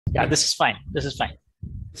Yeah, this is fine. This is fine.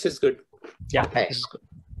 This is good. Yeah, Okay. this is good.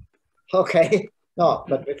 Okay. No,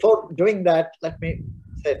 but before doing that, let me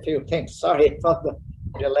say a few things. Sorry for the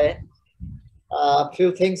delay. A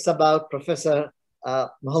few things about Professor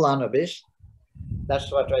Moholanovic.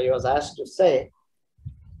 That's what I was asked to say.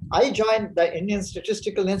 I joined the Indian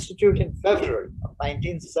Statistical Institute in February of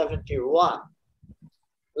 1971.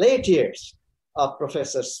 Late years of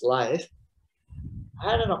Professor's life.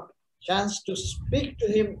 I had a chance to speak to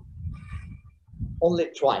him only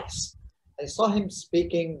twice. I saw him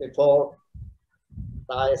speaking before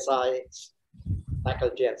the ISI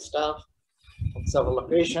faculty and staff on several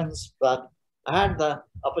occasions, but I had the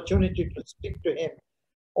opportunity to speak to him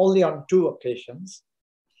only on 2 occasions.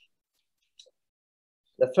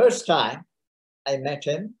 The first time I met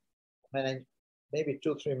him, maybe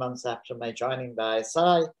 2-3 months after my joining the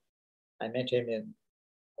ISI, I met him in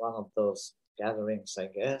one of those gatherings, I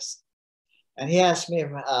guess. And he asked me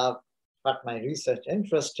what my research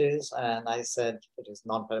interest is, and I said it is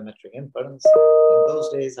non-parametric inference. In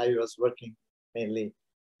those days, I was working mainly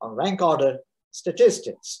on rank order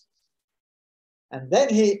statistics. And then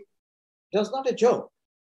it was not a joke.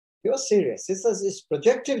 He was serious. He says, is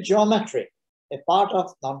projective geometry a part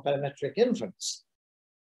of non-parametric inference?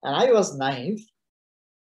 And I was naive,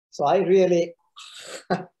 so I really,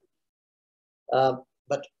 but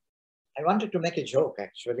I wanted to make a joke,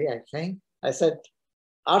 actually, I think. I said,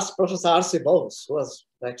 Professor R.C. Bose, who was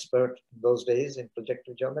the expert in those days in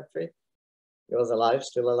projective geometry, he was alive,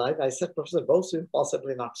 still alive. I said, Professor Bose will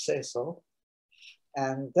possibly not say so.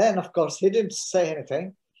 And then, of course, he didn't say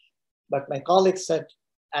anything, but my colleagues said,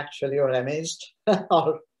 actually, you're amazed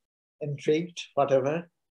or intrigued, whatever,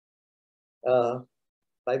 by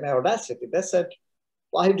my audacity. They said,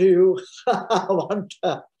 why do you want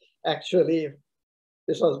actually,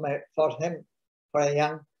 this was for him, for a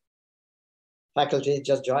young faculty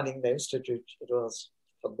just joining the institute, it was,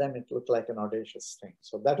 for them, it looked like an audacious thing.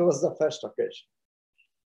 So that was the first occasion.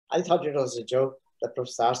 I thought it was a joke that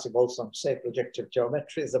Professor R.C. Bolson said projective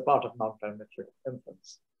geometry is a part of non-parametric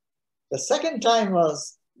inference. The second time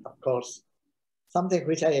was, of course, something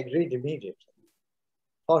which I agreed immediately.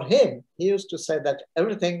 For him, he used to say that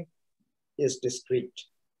everything is discrete,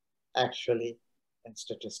 actually, in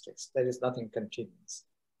statistics. There is nothing continuous.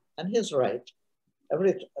 And he's right.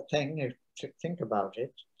 Everything, if you think about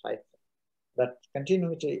it, right, that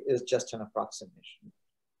continuity is just an approximation.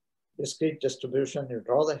 Discrete distribution, you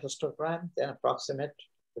draw the histogram, then approximate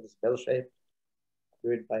with this bell shape,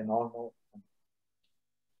 do it by normal.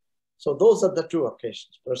 So those are the 2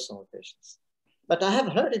 occasions, personal occasions. But I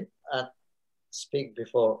have heard him speak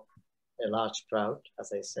before a large crowd,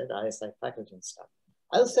 as I said, ISI faculty and staff.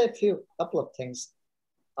 I'll say a couple of things,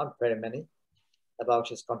 not very many, about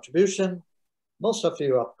his contribution. Most of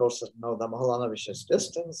you, of course, know the Moholanowic's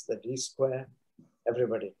distance, the D square.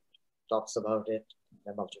 Everybody talks about it in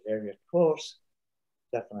the multivariate course,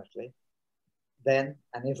 definitely. Then,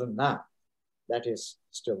 and even now, that is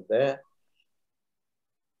still there.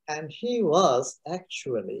 And he was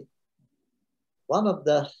actually one of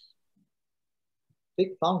the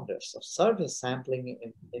big founders of surface sampling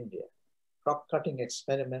in India, crop cutting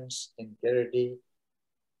experiments in Garidi,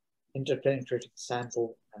 interpenetrating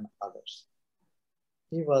sample, and others.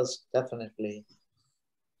 He was definitely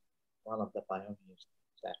one of the pioneers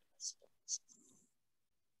of that aspect.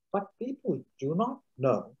 What people do not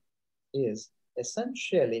know is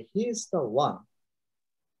essentially he is the one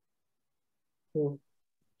who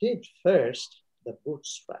did first the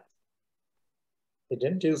bootstrap. He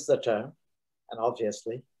didn't use the term, and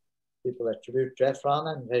obviously people attribute to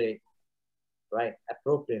Efron and very right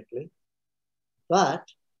appropriately, but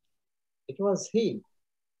it was he,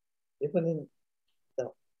 even in the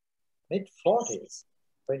mid-40s,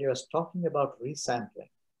 when he was talking about resampling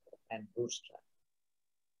and bootstrap.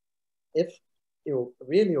 If you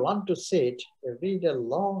really want to see it, you read a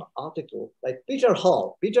long article by Peter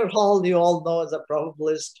Hall. Peter Hall, you all know, is a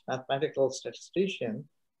probabilist, mathematical statistician,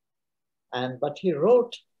 but he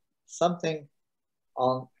wrote something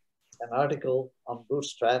on an article on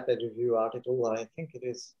bootstrap, a review article, I think it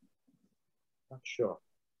is, not sure,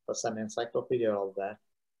 for some encyclopedia or all that,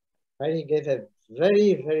 where he gave a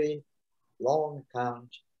very, very long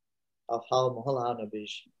account of how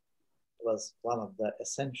Moholanovic was one of the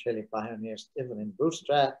essentially pioneers, even in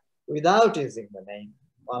bootstrap, without using the name,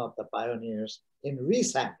 one of the pioneers in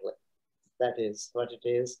resampling. That is what it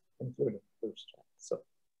is, including bootstrap.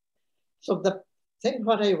 So the thing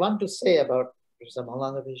what I want to say about Professor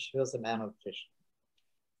Moholanovic, he was a man of vision.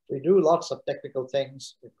 We do lots of technical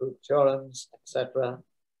things, we prove theorems, etc.,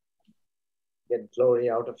 get glory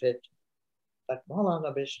out of it. But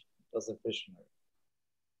Moholanovic was a visionary.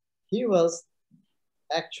 He was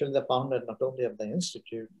actually the founder not only of the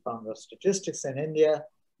Institute, founder of statistics in India,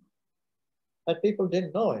 but people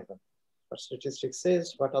didn't know even what statistics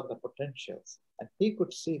is, what are the potentials, and he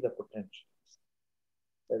could see the potentials.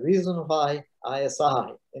 The reason why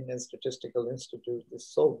ISI, Indian Statistical Institute, is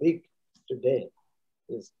so big today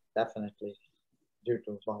is definitely due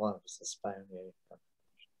to one of his pioneering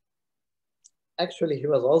contributions. Actually, he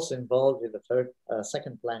was also involved with the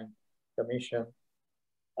second planning commission.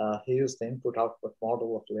 He used the input-output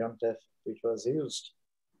model of Leontief, which was used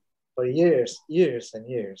for years and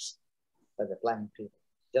years by the planning people.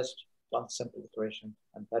 Just one simple equation,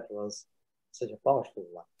 and that was such a powerful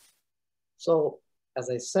one. So, as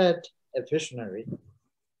I said, a visionary.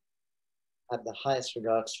 I have the highest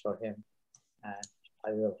regards for him, and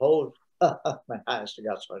I will hold my highest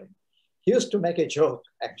regards for him. He used to make a joke,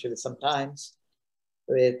 actually, sometimes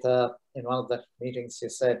with, in one of the meetings, he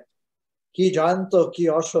said, Ki janto, ki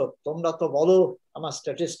osho, tumra to bolo, ama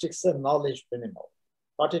statistics and knowledge minimal.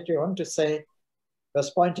 What did you want to say? He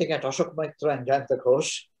was pointing at Ashok Maitra and Jayanta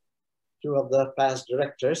Ghosh, two of the past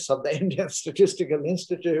directors of the Indian Statistical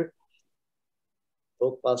Institute.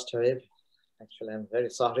 Both passed away. Actually, I'm very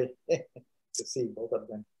sorry to see both of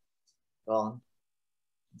them gone.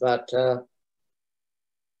 But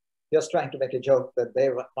he was trying to make a joke that they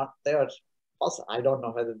were, I don't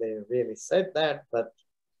know whether they really said that, but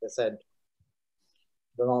they said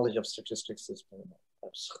the knowledge of statistics is minimal.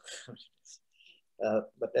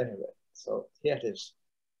 But anyway, so here it is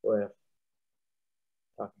way of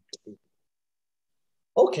talking to people.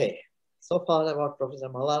 Okay, so far about Professor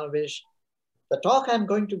Milanovic. The talk I'm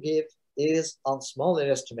going to give is on small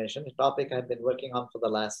area estimation, a topic I've been working on for the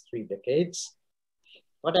last 3 decades.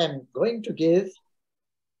 What I'm going to give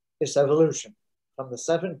is evolution from the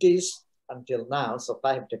 70s until now, so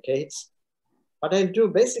 5 decades. What I'll do,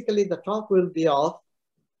 basically, the talk will be of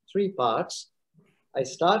 3 parts. I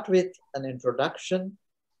start with an introduction,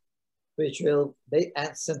 which will be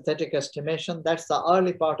a synthetic estimation. That's the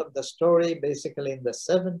early part of the story, basically in the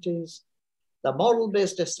 70s. The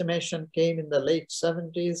model-based estimation came in the late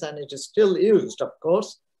 70s, and it is still used, of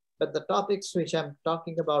course, but the topics which I'm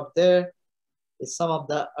talking about there is some of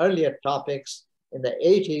the earlier topics in the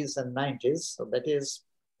 80s and 90s. So that is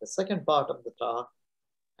the second part of the talk.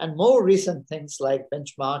 And more recent things like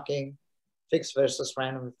benchmarking, fixed versus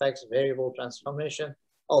random effects, variable transformation,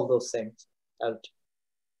 all those things I'll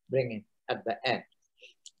bring in at the end.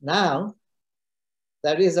 Now,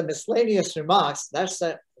 there is a miscellaneous remarks. That's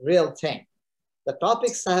a real thing. The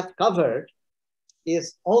topics I have covered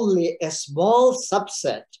is only a small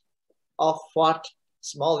subset of what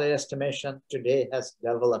small area estimation today has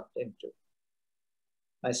developed into.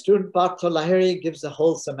 My student Partha Lahiri gives a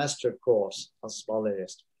whole semester course on small area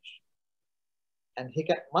estimation. And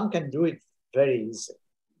one can do it very easily.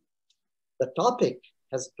 The topic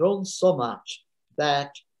has grown so much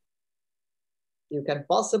that you can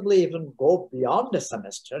possibly even go beyond a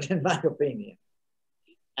semester, in my opinion,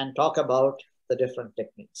 and talk about the different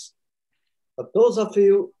techniques. For those of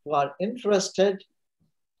you who are interested,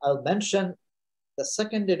 I'll mention the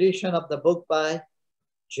second edition of the book by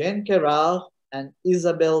Jane Carroll and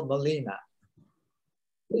Isabel Molina.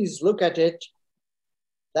 Please look at it.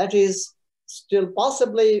 That is still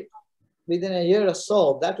possibly within a year or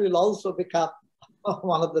so, that will also become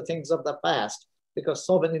one of the things of the past because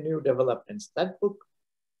so many new developments. That book,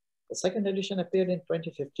 the second edition appeared in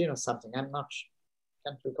 2015 or something. I'm not sure.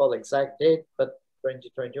 Can't recall exact date, but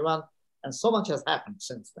 2021, and so much has happened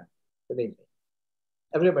since then, believe me.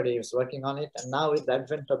 Everybody is working on it, and now with the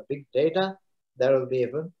advent of big data, there will be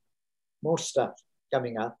even more stuff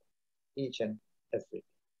coming up each and every day.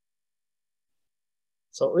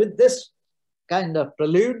 So with this kind of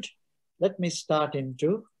prelude, let me start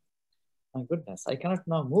into, my goodness, I cannot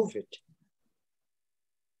now move it.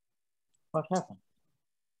 What happened?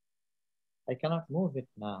 I cannot move it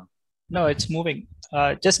now. No, it's moving.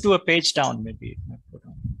 Just do a page down, maybe.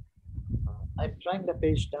 I'm trying the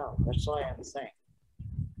page down. That's why I'm saying.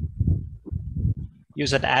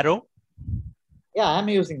 Use an arrow. Yeah, I'm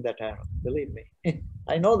using that arrow. Believe me.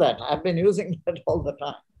 I know that. I've been using that all the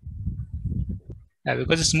time. Yeah,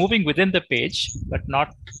 because it's moving within the page, but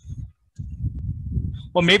not.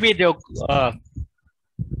 Or maybe they'll.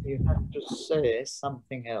 You have to say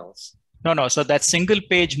something else. No. So that single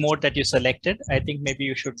page mode that you selected, I think maybe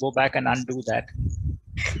you should go back and undo that.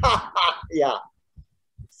 Yeah.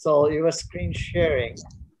 So you were screen sharing.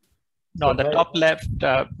 No, on the top left,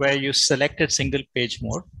 where you selected single page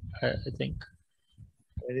mode, I think.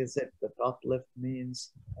 Where is it? The top left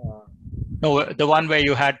means. No, the one where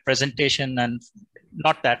you had presentation and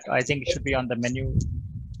not that. I think it should be on the menu.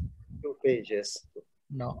 2 pages.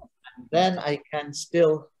 No. Then I can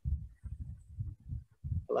still,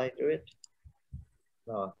 will I do it?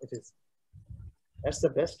 No, it is, that's the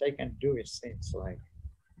best I can do, it seems like,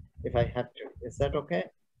 if I had to. Is that okay?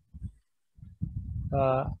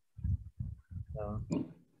 No,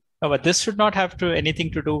 No. but this should not have to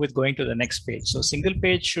anything to do with going to the next page. So single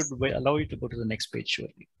page should allow you to go to the next page,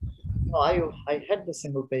 surely. No, I had the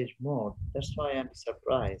single page mode. That's why I'm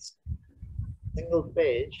surprised. Single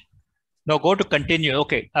page. No, go to continue.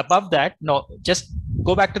 Okay, above that, no, just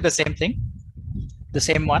go back to the same thing, the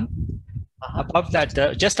same one. Above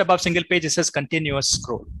that, just above single page, it says continuous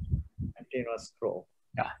scroll. Continuous scroll.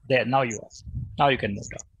 Yeah, there. Now you are. Now you can move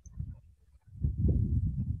down.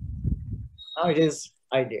 Now it is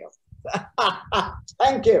ideal.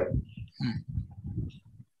 Thank you.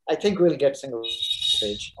 I think we'll get single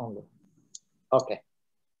page only. Okay.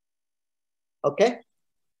 Okay.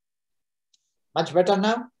 Much better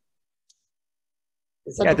now.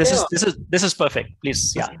 Is that Yeah, okay? this is perfect.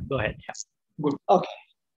 Please, yeah, go ahead. Yeah. Good. Okay.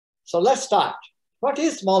 So let's start. What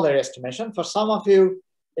is small area estimation? For some of you,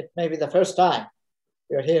 it may be the first time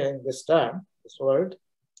you're hearing this term, this word.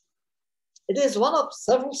 It is one of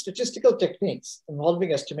several statistical techniques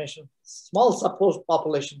involving estimation, small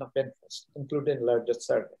subpopulation of interest, including larger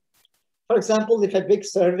survey. For example, if a big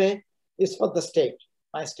survey is for the state,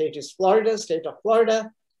 my state is Florida, state of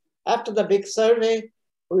Florida. After the big survey,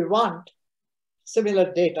 we want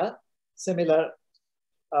similar data, similar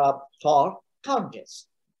for counties.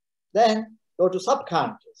 Then go to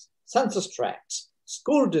sub-counties, census tracts,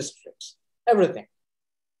 school districts, everything.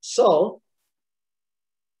 So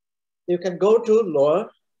you can go to lower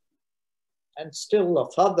and still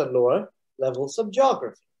further lower levels of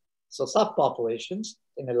geography. So subpopulations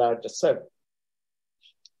in a larger survey.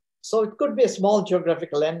 So it could be a small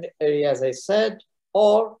geographical area, as I said,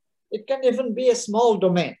 or it can even be a small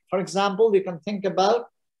domain. For example, you can think about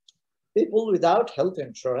people without health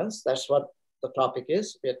insurance. That's what the topic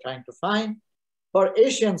is we are trying to find for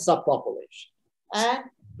Asian subpopulation. And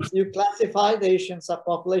you classify the Asian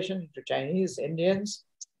subpopulation into Chinese, Indians,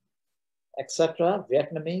 etc.,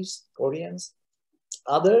 Vietnamese, Koreans,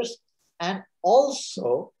 others. And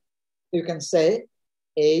also you can say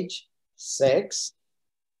age, sex,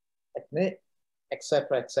 ethnic,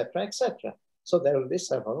 etc., etc., etc. So there will be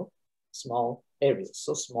several small areas.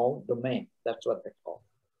 So small domain, that's what they call.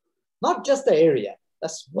 Not just the area, the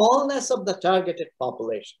smallness of the targeted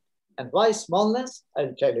population. And why smallness?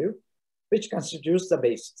 I'll tell you, which constitutes the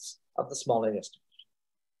basis of the small area estimation.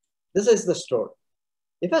 This is the story.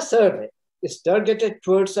 If a survey is targeted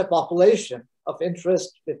towards a population of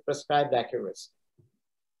interest with prescribed accuracy,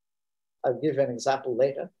 I'll give an example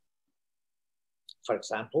later. For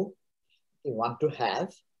example, you want to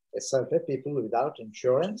have a survey of people without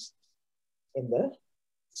insurance in the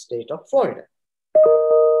state of Florida.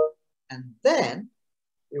 And then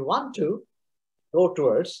you want to go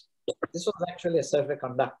towards, this was actually a survey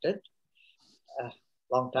conducted a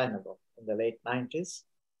long time ago, in the late 90s.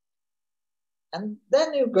 And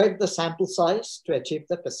then you get the sample size to achieve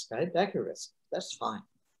the prescribed accuracy. That's fine.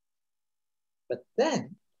 But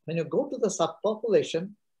then when you go to the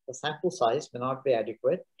subpopulation, the sample size may not be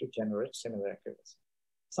adequate to generate similar accuracy.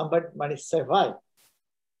 Somebody might say, why?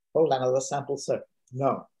 Hold another sample set.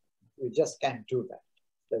 No, you just can't do that.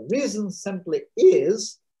 The reason simply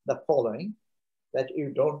is the following, that you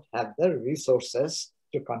don't have the resources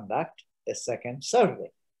to conduct a second survey.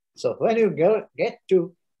 So when you get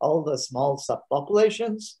to all the small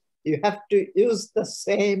subpopulations, you have to use the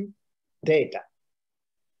same data.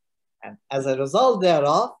 And as a result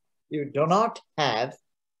thereof, you do not have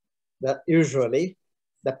usually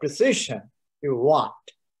the precision you want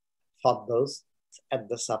for those at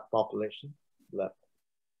the subpopulation level.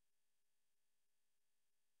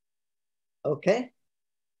 Okay?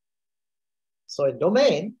 So a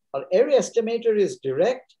domain or area estimator is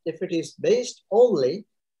direct if it is based only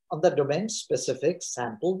on the domain-specific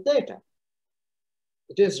sample data.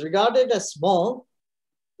 It is regarded as small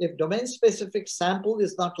if domain-specific sample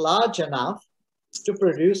is not large enough to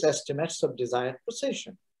produce estimates of desired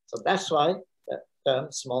precision. So that's why the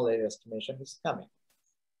term small area estimation is coming.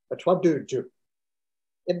 But what do you do?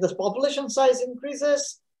 If the population size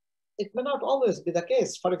increases, it may not always be the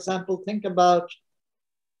case. For example, think about,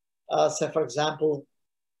 say, for example,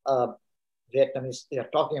 Vietnamese, they are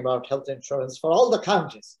talking about health insurance for all the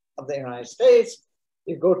counties of the United States.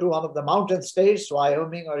 You go to one of the mountain states,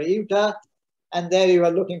 Wyoming or Utah, and there you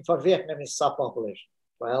are looking for Vietnamese subpopulation,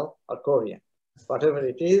 well, or Korean. Whatever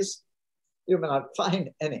it is, you may not find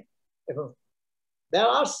any. There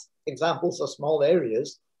are examples of small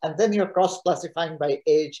areas, and then you're cross-classifying by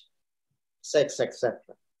age, sex, etc.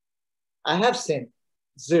 I have seen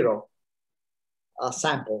 0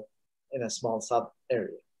 sample in a small sub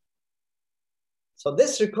area. So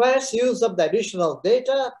this requires use of the additional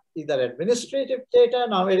data, either administrative data.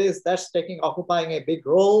 Nowadays, that's occupying a big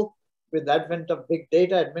role with the advent of big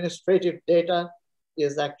data. Administrative data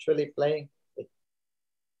is actually playing a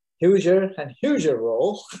huger and huger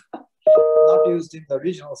role, not used in the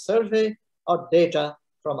regional survey, or data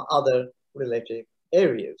from other related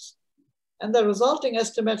areas. And the resulting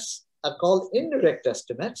estimates are called indirect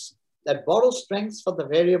estimates that borrow strengths for the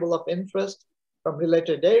variable of interest from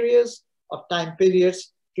related areas or time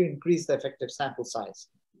periods to increase the effective sample size.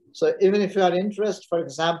 So even if you are interested, for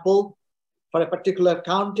example, for a particular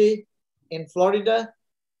county in Florida,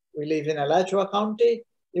 we live in Alachua County,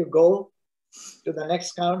 you go to the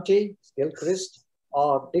next county, Gilchrist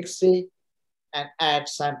or Dixie, and add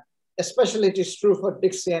some. Especially it is true for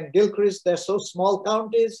Dixie and Gilchrist. They're so small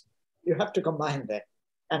counties, you have to combine them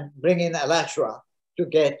and bring in Alachua to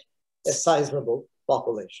get a sizable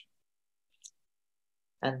population.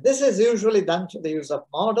 And this is usually done to the use of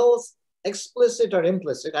models, explicit or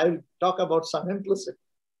implicit. I will talk about some implicit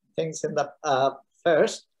things in the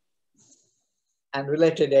first, and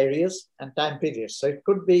related areas and time periods. So it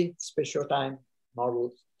could be spatio-time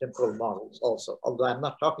models, temporal models also, although I'm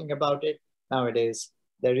not talking about it nowadays.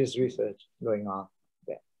 There is research going on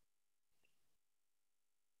there.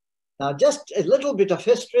 Now, just a little bit of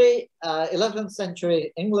history, 11th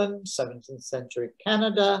century England, 17th century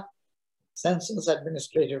Canada, census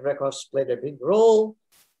administrative records played a big role.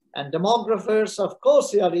 And demographers, of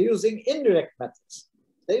course, are using indirect methods.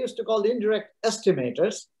 They used to call indirect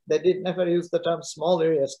estimators. They did never use the term small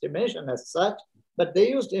area estimation as such, but they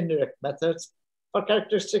used indirect methods for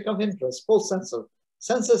characteristic of interest, post-census.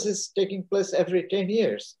 Census is taking place every 10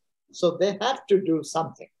 years. So they have to do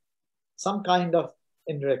something, some kind of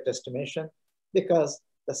indirect estimation, because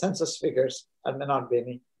the census figures may not be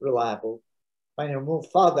any reliable when you move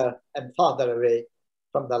farther and farther away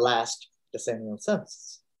from the last decennial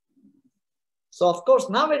census. So of course,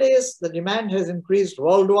 nowadays, the demand has increased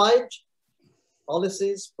worldwide,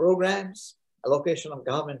 policies, programs, allocation of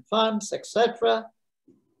government funds, etc.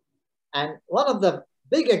 And one of the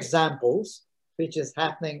big examples, which is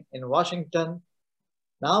happening in Washington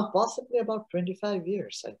now, possibly about 25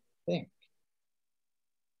 years, I think.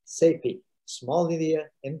 SAIPE, Small Area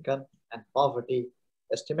Income and Poverty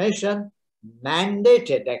Estimation,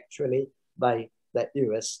 mandated actually by the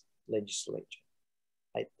US Legislature.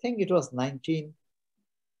 I think it was 19.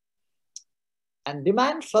 And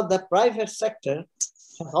demand for the private sector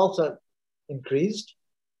has also increased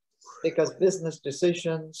because business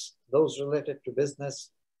decisions, those related to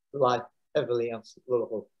business, rely heavily on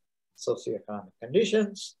local socioeconomic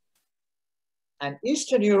conditions. And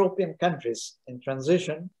Eastern European countries in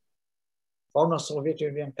transition, former Soviet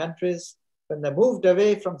Union countries, when they moved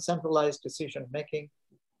away from centralized decision-making,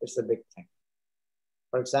 it's a big thing.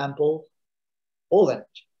 For example, Poland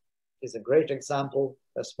is a great example.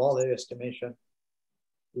 A small area estimation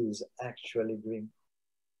is actually doing.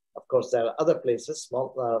 Of course, there are other places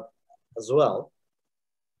small, as well,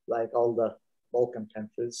 like all the Balkan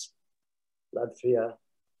countries, Latvia,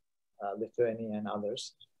 Lithuania, and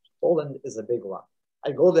others. Poland is a big one.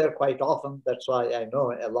 I go there quite often. That's why I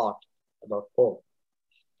know a lot about Poland,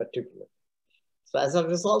 particularly. So as a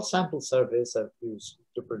result, sample surveys are used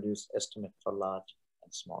to produce estimates for large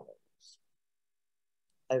and small areas.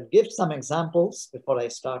 I'll give some examples before I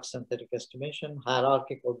start synthetic estimation.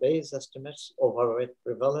 Hierarchical base estimates, overweight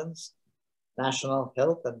prevalence, national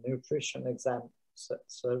health and nutrition exam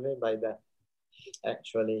survey by the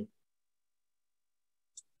actually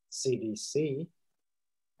CDC,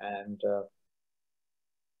 and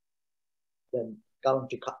then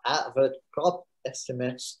county average crop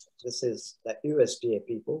estimates. This is the USDA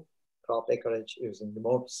people, crop acreage using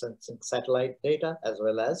remote sensing satellite data as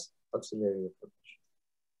well as auxiliary information.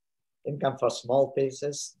 Income for small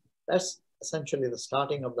places. That's essentially the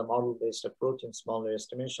starting of the model-based approach in small area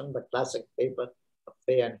estimation, the classic paper of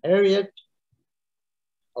Fay and Harriet.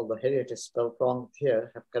 Although Harriet is spelled wrong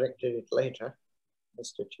here, have corrected it later.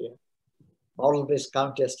 Missed it here. Model-based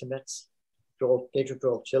county estimates,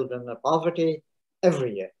 K-12 children of poverty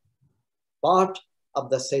every year. Part of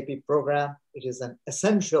the SAIPE program, it is an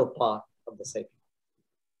essential part of the SAIPE.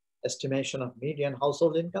 Estimation of median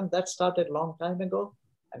household income, that started a long time ago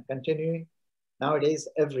and continuing nowadays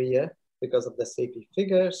every year because of the SAIPE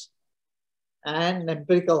figures, and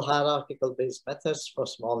empirical hierarchical based methods for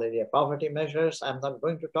small area poverty measures. I'm not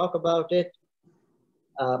going to talk about it.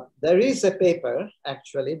 There is a paper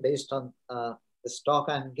actually based on the stock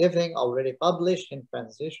I'm giving, already published in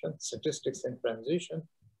transition, statistics in transition,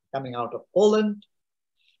 coming out of Poland.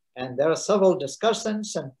 And there are several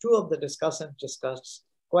discussants, and two of the discussants discussed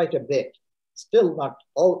quite a bit. Still not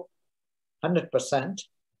all 100%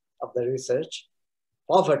 of the research.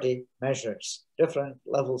 Poverty measures, different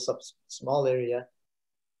levels of small area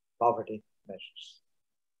poverty measures.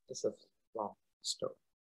 This is a long story.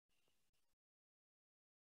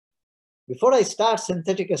 Before I start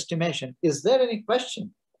synthetic estimation, is there any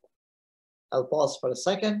question? I'll pause for a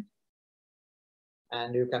second,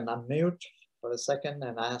 and you can unmute for a second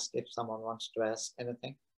and ask if someone wants to ask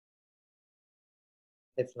anything.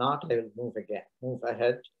 If not, I will move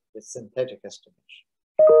ahead with synthetic estimation.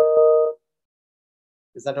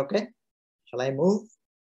 Is that okay? Shall I move?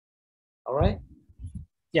 All right.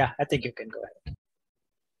 Yeah, I think you can go ahead.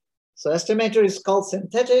 So estimator is called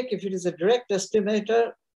synthetic if it is a direct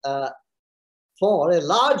estimator for a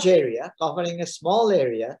large area covering a small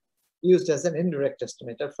area used as an indirect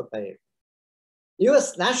estimator for the area.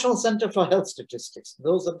 US National Center for Health Statistics,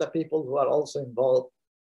 those are the people who are also involved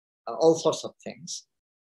in all sorts of things,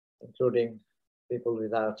 including people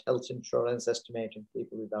without health insurance, estimating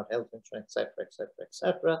people without health insurance, etc., etc.,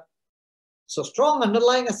 etc. So strong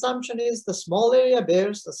underlying assumption is the small area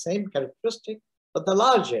bears the same characteristic, but the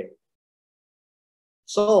large area.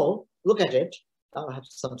 So look at it. Now I have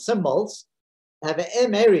some symbols. I have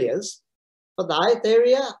M areas. For the ith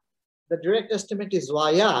area, the direct estimate is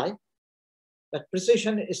yi, but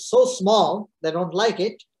precision is so small, they don't like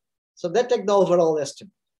it. So they take the overall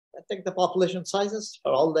estimate. They take the population sizes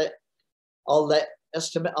for all the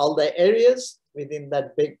areas within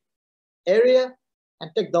that big area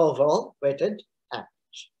and take the overall weighted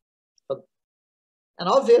average. And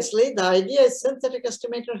obviously, the idea is synthetic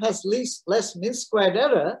estimator has less mean squared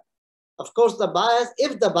error. Of course, the bias,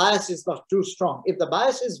 if the bias is not too strong, if the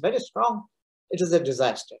bias is very strong, it is a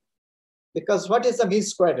disaster. Because what is the mean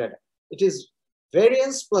squared error? It is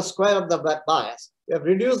variance plus square of the bias. You have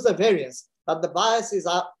reduced the variance, but the bias is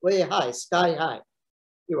up way high, sky high.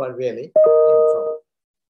 You are really in trouble.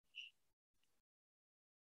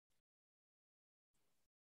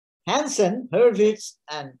 Hansen, Hurwitz,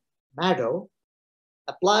 and Maddow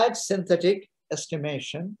applied synthetic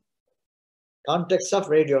estimation, context of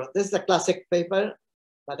radio. This is a classic paper,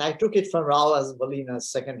 but I took it from Rao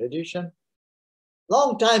Asbolina's second edition.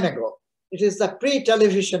 Long time ago, it is the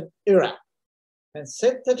pre-television era, and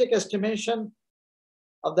synthetic estimation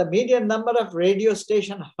of the median number of radio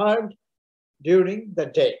stations heard during the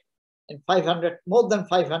day in more than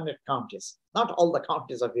 500 counties. Not all the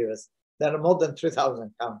counties of US. There are more than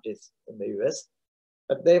 3,000 counties in the US,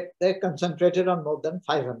 but they're concentrated on more than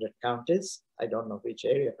 500 counties. I don't know which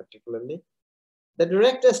area particularly. The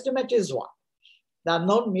direct estimate is one. The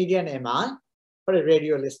unknown median MI for a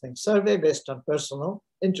radio listening survey based on personal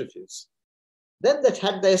interviews. Then that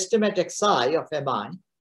had the estimate XI of MI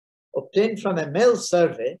obtained from a male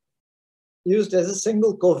survey used as a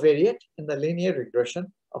single covariate in the linear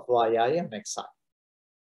regression of YI and XI.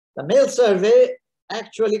 The male survey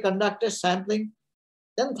actually conducted sampling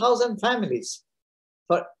 10,000 families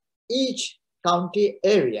for each county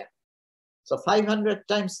area. So 500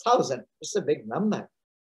 times 1,000 is a big number.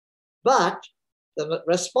 But the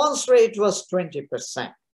response rate was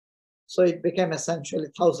 20%. So it became essentially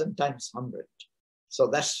 1,000 times 100. So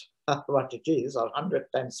that's what it is, or 100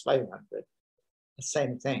 times 500, the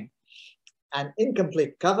same thing. And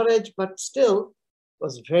incomplete coverage, but still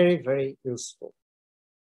was very, very useful.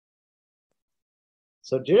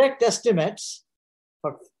 So direct estimates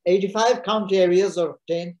for 85 county areas are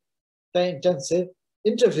obtained by intensive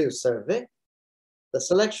interview survey. The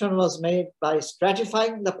selection was made by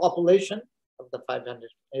stratifying the population of the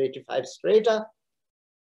 585 strata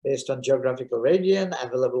based on geographical region,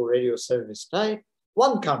 available radio service type.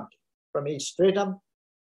 One county from each stratum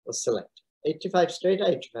was selected. 85 strata,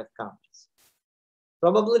 85 counties.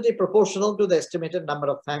 Probability proportional to the estimated number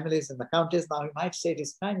of families in the counties. Now you might say it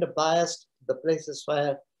is kind of biased. The places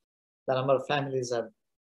where the number of families are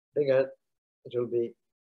bigger, it will be,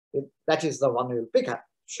 that is the one we will pick up.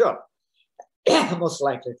 Sure, most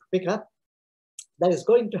likely to pick up. That is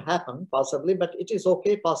going to happen possibly, but it is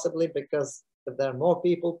okay possibly because if there are more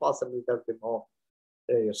people, possibly there will be more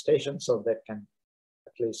radio stations, so that can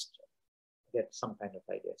at least get some kind of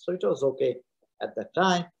idea. So it was okay at that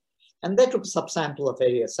time. And they took a subsample of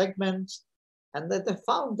area segments, and then they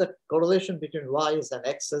found that correlation between Y's and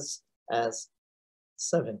X's as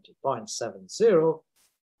 70.70,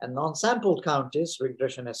 and non-sampled counties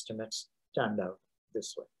regression estimates turned out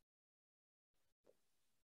this way.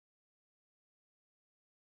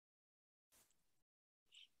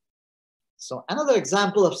 So another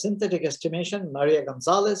example of synthetic estimation, Maria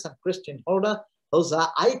Gonzalez and Christine Horda, those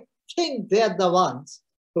are, I think they're the ones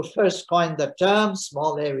who first coined the term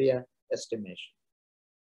small area estimation.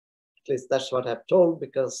 At least that's what I've told,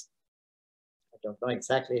 because I don't know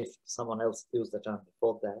exactly if someone else used the term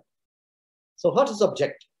before that. So what is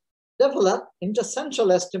objective? Develop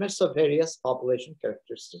intercentral estimates of various population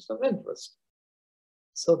characteristics of interest.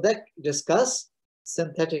 So they discuss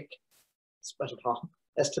synthetic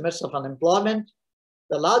estimates of unemployment.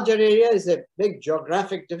 The larger area is a big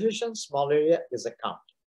geographic division, small area is a county.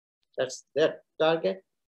 That's their target.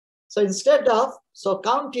 So instead of, so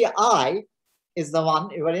county I is the one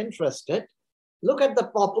you are interested. Look at the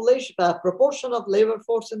population, proportion of labor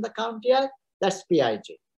force in the county I, that's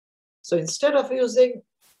PIJ. So instead of using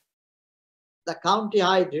the county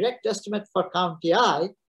I direct estimate for county I,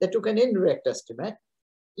 they took an indirect estimate.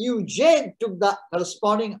 UJ took the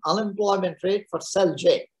corresponding unemployment rate for cell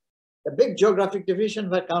J, the big geographic division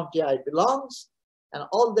where county I belongs. And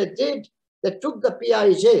all they did, they took the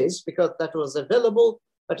PIJs because that was available,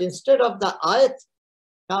 but instead of the ith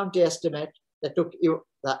county estimate, they took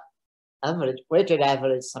the average, weighted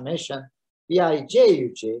average summation,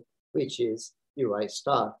 PIJ-UJ, which is UI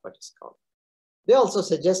star, what is called. They also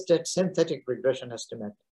suggested synthetic regression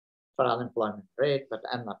estimate for unemployment rate, but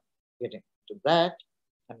I'm not getting to that.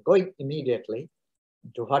 I'm going immediately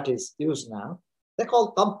into what is used now. They're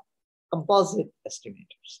called composite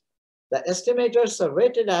estimators. The estimators are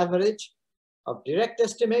weighted average of direct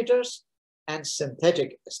estimators and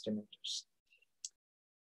synthetic estimators.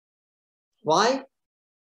 Why?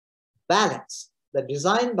 Balance. The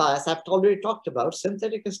design bias, I've already talked about.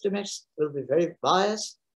 Synthetic estimates will be very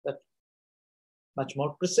biased, but much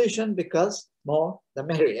more precision, because more the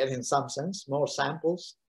merrier in some sense, more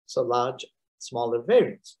samples, so large, smaller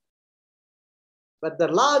variance. But the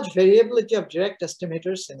large variability of direct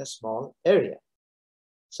estimators in a small area.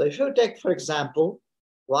 So if you take, for example,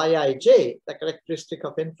 Yij, the characteristic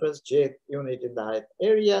of interest, j unit in the ith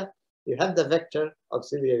area, you have the vector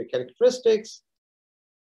auxiliary characteristics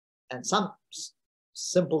and some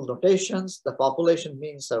simple notations. The population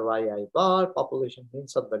means are yi bar, population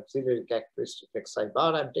means of the auxiliary characteristic xi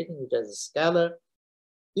bar. I'm taking it as a scalar.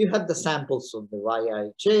 You have the samples of the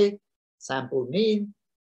Yij, sample mean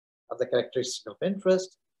of the characteristic of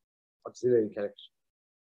interest, auxiliary character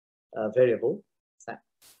variable,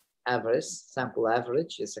 average, sample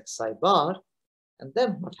average is xi bar. And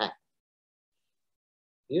then what happens?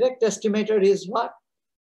 Direct estimator is what?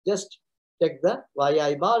 Just take the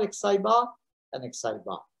yi bar, xi bar, and xi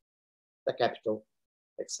bar, the capital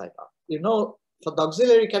xi bar. You know, for the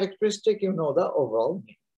auxiliary characteristic, you know the overall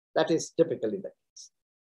mean. That is typically the case.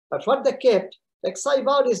 But what they kept, the xi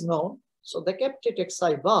bar is known, so they kept it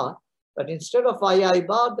xi bar, but instead of yi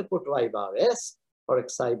bar, they put y bar s, or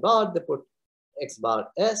xi bar, they put x bar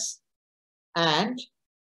s, and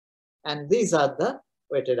these are the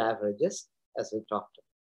weighted averages as we talked about.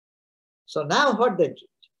 So now what they did,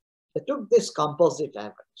 they took this composite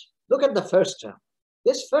average. Look at the first term.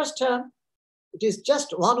 This first term, it is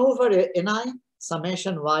just 1 over ni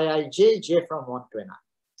summation yij, j from 1 to ni.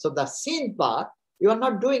 So the seen part, you are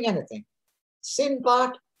not doing anything. Seen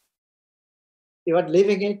part, you are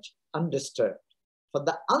leaving it undisturbed. For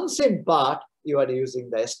the unseen part, you are using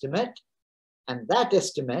the estimate, and that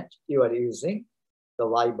estimate, you are using the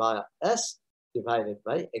y bar s divided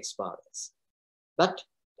by x bar s. But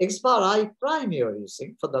x bar I prime you are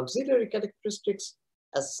using, for the auxiliary characteristics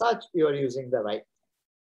as such, you are using the right thing.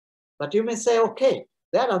 But you may say, okay,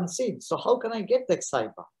 they're unseen, so how can I get the xi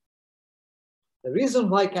bar? The reason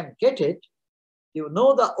why I can get it, you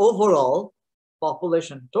know the overall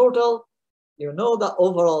population total, you know the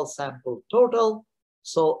overall sample total,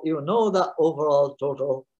 so you know the overall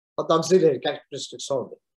total of the auxiliary characteristics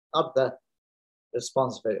only, not the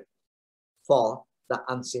response variable for the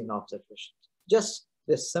unseen observations. Just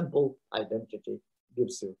this simple identity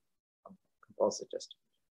gives you a composite estimate.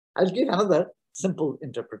 I'll give another simple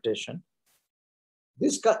interpretation.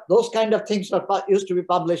 Those kind of things used to be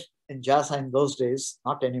published in JASA in those days,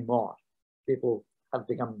 not anymore. People have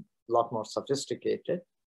become a lot more sophisticated.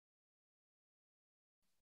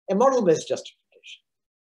 A model-based justification.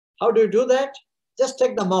 How do you do that? Just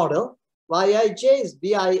take the model. Yij is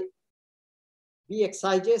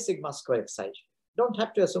bxij sigma square xij. Don't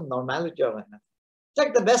have to assume normality or anything.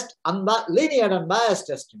 Take the best linear unbiased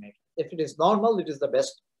estimator. If it is normal, it is the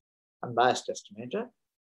best unbiased estimator.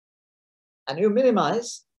 And you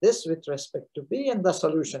minimize this with respect to b, and the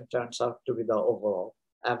solution turns out to be the overall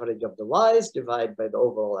average of the y's divided by the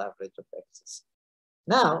overall average of x's.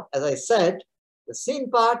 Now, as I said, the seen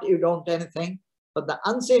part, you don't do anything. But the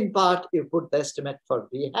unseen part, you put the estimate for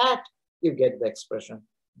b hat, you get the expression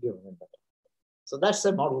given in the top. So that's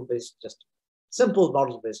a model-based, just simple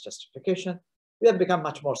model-based justification. We have become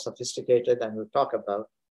much more sophisticated, and we'll talk about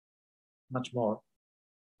much more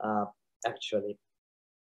actually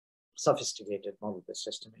sophisticated model-based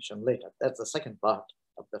estimation later. That's the second part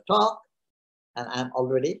of the talk, and I'm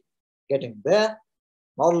already getting there.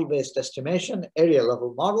 Model-based estimation,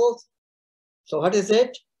 area-level models. So what is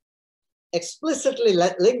it? Explicitly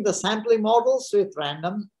link the sampling models with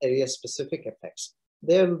random area-specific effects.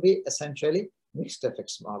 There will be essentially mixed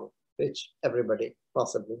effects model, which everybody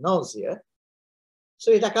possibly knows here.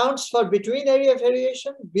 So it accounts for between area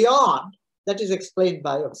variation beyond that is explained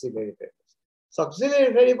by auxiliary variables. So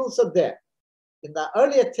auxiliary variables are there. In the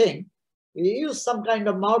earlier thing, we used some kind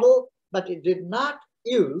of model, but it did not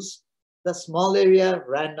use the small area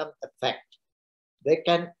random effect.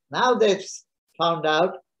 Now they've found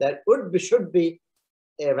out that should be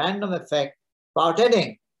a random effect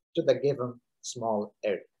pertaining to the given small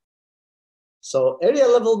area. So area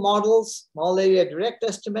level models, small area direct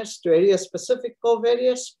estimates to area specific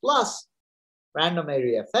covariates plus random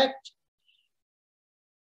area effect.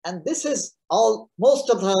 And this is all,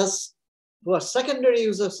 most of us who are secondary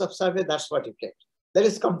users of survey, that's what you get. There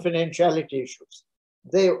is confidentiality issues.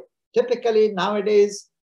 They typically nowadays,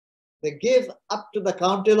 they give up to the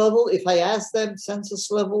county level. If I ask them census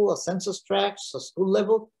level or census tracts or school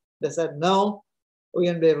level, they said, no, we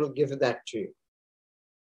won't be able to give that to you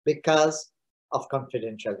because of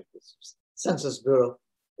confidentiality issues. Census Bureau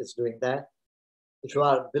is doing that. If you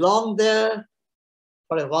belong there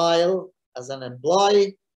for a while as an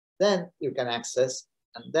employee, then you can access.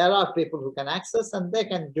 And there are people who can access, and they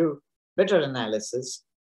can do better analysis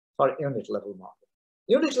for unit level model.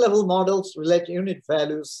 Unit level models relate unit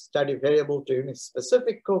values, study variable to unit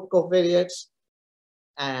specific covariates.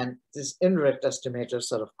 And these indirect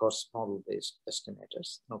estimators are, of course, model-based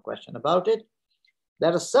estimators, no question about it.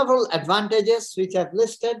 There are several advantages which I've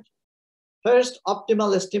listed. First,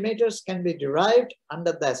 optimal estimators can be derived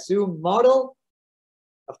under the assumed model.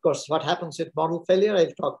 Of course, what happens with model failure,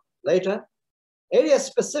 I'll talk later.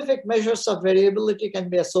 Area-specific measures of variability can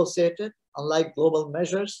be associated, unlike global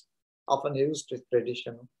measures often used with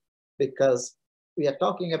traditional, because we are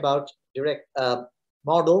talking about direct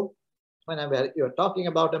model. Whenever you're talking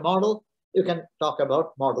about a model, you can talk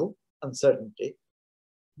about model uncertainty.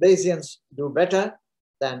 Bayesians do better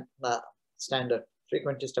than the standard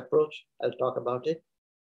frequentist approach. I'll talk about it.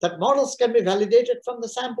 That models can be validated from the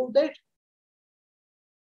sample data.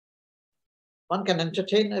 One can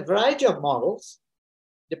entertain a variety of models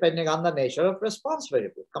depending on the nature of response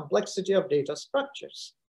variable, complexity of data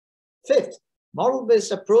structures. Fifth,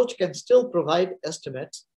 model-based approach can still provide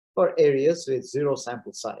estimates for areas with zero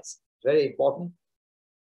sample size. Very important.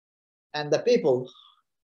 And the people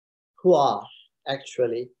who are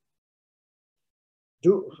actually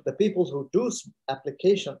the people who do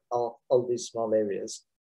application of all these small areas,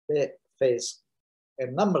 they face a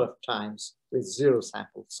number of times with zero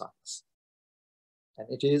sample size. And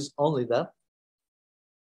it is only the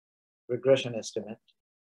regression estimate.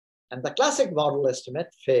 And the classic model estimate,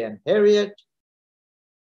 Fay and Harriet,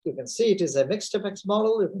 you can see it is a mixed effects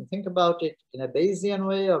model. You can think about it in a Bayesian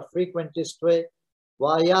way or frequentist way.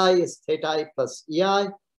 Yi is theta I plus ei.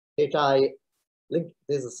 Theta I,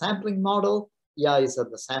 there's a sampling model. Ei is of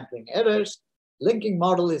the sampling errors. Linking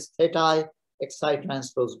model is theta I, xi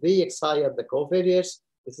transpose b, xi are the covariates.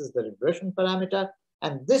 This is the regression parameter.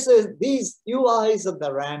 And these ui's are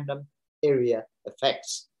the random area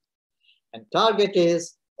effects. And target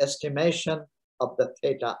is estimation of the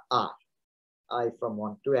theta I from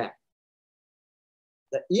 1 to n.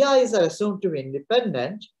 The EIs are assumed to be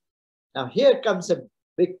independent. Now here comes a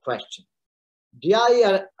big question. DI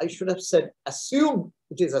are, I should have said assumed,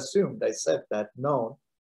 it is assumed, I said that, known.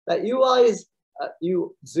 The UI is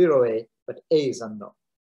U0A, but A is unknown.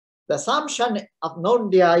 The assumption of known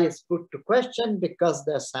DI is put to question because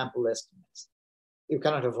they're sample estimates. You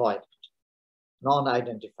cannot avoid it.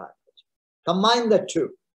 Non-identifiable. Combine the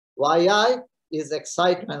two. Yi is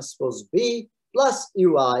xi transpose b plus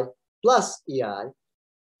ui plus ei.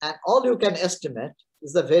 And all you can estimate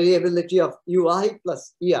is the variability of ui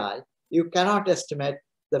plus ei. You cannot estimate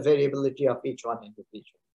the variability of each one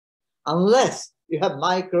individually. Unless you have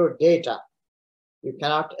micro data, you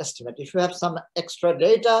cannot estimate. If you have some extra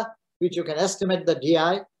data, which you can estimate the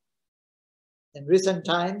DI, in recent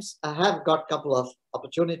times, I have got a couple of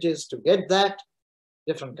opportunities to get that,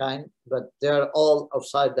 different kind, but they're all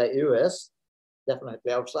outside the US,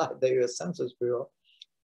 definitely outside the US Census Bureau.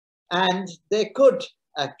 And they could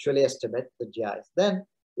actually estimate the GIs. Then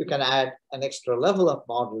you can add an extra level of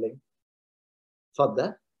modeling for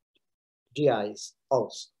the GIs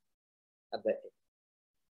also at the end.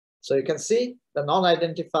 So you can see the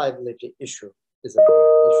non-identifiability issue is a big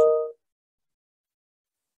issue.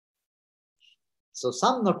 So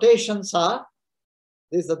some notations are,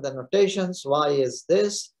 these are the notations. Y is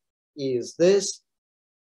this, E is this,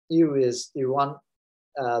 U is U1,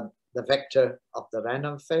 the vector of the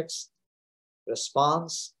random effects,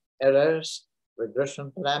 response, errors,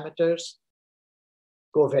 regression parameters,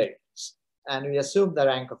 covariance. And we assume the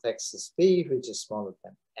rank of X is P, which is smaller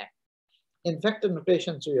than N. In vector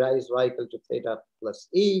notations, we write Y equal to theta plus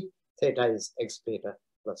E. Theta is X beta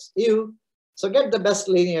plus U. So get the best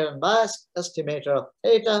linear unbiased estimator of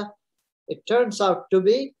theta. It turns out to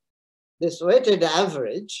be this weighted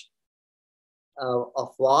average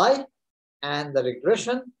of Y and the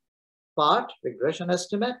regression part, regression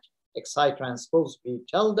estimate, Xi transpose B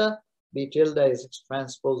tilde. B tilde is X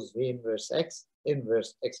transpose V inverse X,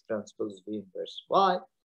 inverse X transpose V inverse Y.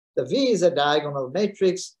 The V is a diagonal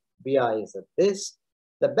matrix. Bi is at this.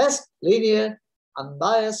 The best linear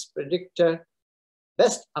unbiased predictor,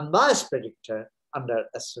 best unbiased predictor under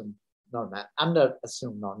assumed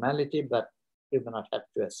normality, but you do not have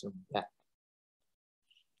to assume that.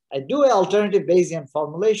 I do an alternative Bayesian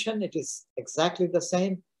formulation. It is exactly the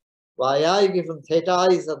same. Yi given theta I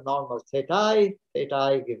is a normal theta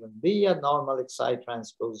I given B, a normal Xi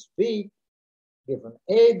transpose V given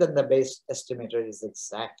A, then the Bayes estimator is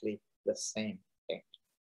exactly the same thing.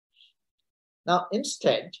 Now,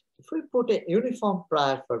 instead, if we put a uniform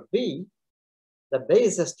prior for B, the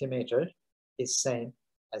Bayes estimator is same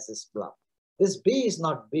as this block. This B is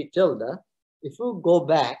not B tilde. If you go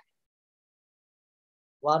back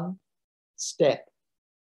one step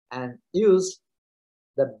and use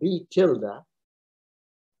the B tilde,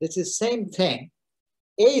 this is same thing.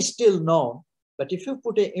 A is still known, but if you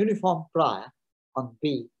put a uniform prior on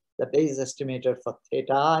B, the Bayes estimator for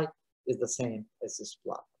theta I is the same as this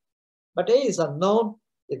plot. But A is unknown.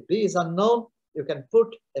 If B is unknown, you can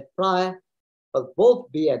put a prior for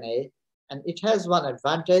both B and A, and it has one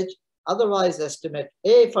advantage. Otherwise, estimate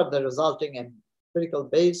A for the resulting empirical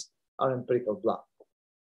Bayes or empirical block.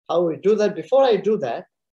 How we do that? Before I do that,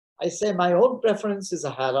 I say my own preference is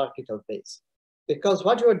a hierarchical Bayes, because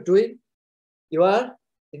what you are doing, you are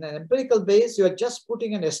in an empirical Bayes, you are just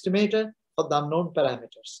putting an estimator for the unknown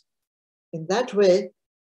parameters. In that way,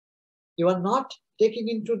 you are not taking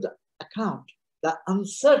into the account the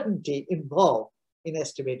uncertainty involved in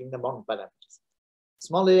estimating the bound parameters.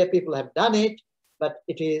 Small area people have done it, but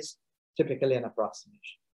it is typically an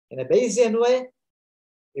approximation. In a Bayesian way,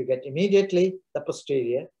 you get immediately the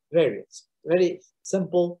posterior variance. Very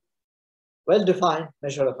simple, well-defined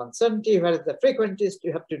measure of uncertainty. Whereas the frequentist,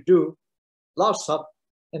 you have to do lots of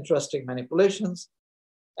interesting manipulations.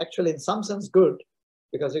 Actually, in some sense, good,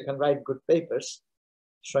 because you can write good papers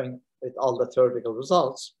showing with all the theoretical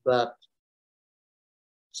results. But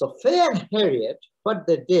so Fay and Harriet, what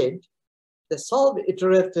they did, they solved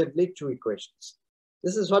iteratively two equations.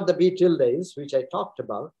 This is what the B tilde is, which I talked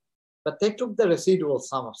about, but they took the residual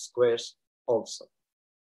sum of squares also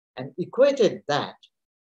and equated that.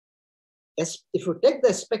 As if you take the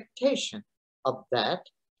expectation of that,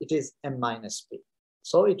 it is M minus P.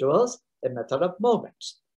 So it was a method of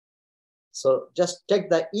moments. So just take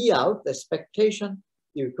the E out, the expectation,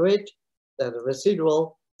 you equate the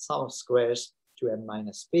residual sum of squares to M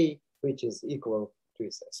minus P, which is equal to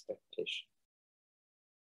its expectation.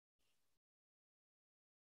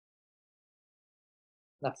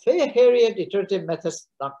 Now, Fay-Harriet iterative methods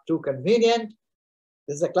not too convenient.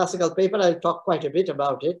 This is a classical paper. I'll talk quite a bit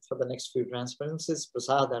about it for the next few transparencies.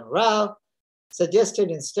 Prasad and Rao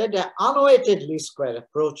suggested instead an unweighted least square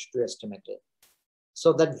approach to estimate it,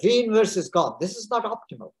 so that V inverse is gone. This is not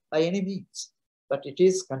optimal by any means, but it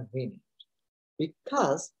is convenient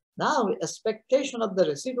because now expectation of the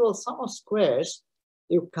residual sum of squares,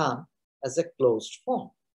 you come as a closed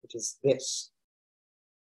form, which is this.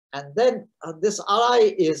 And then this Ri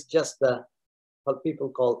is just the, what people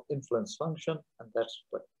call influence function, and that's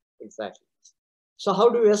what exactly it is. So how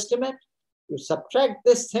do you estimate? You subtract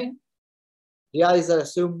this thing, Di is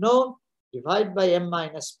assumed known, divide by M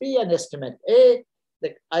minus P and estimate A.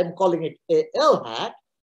 I'm calling it AL hat,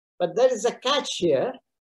 but there is a catch here.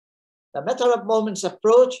 The method of moments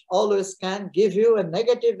approach always can give you a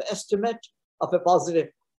negative estimate of a positive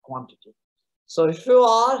quantity. So if you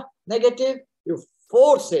are negative, you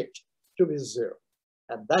force it to be zero.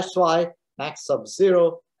 And that's why max of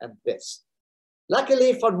zero and this.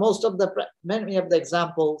 Luckily for many of the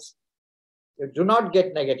examples, you do not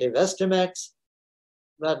get negative estimates,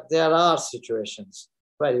 but there are situations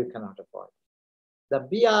where you cannot avoid. The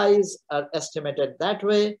BIs are estimated that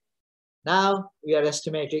way. Now we are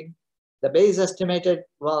estimating, the Bayes estimated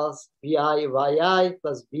was BI YI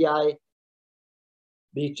plus BI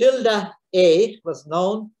B tilde A was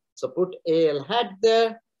known. So put AL hat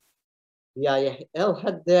there. BIL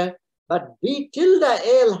hat there, but B tilde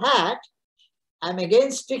AL hat, I'm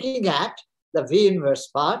again sticking at the V inverse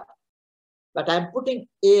part, but I'm putting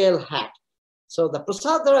AL hat. So the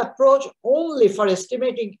Prasadhara approach, only for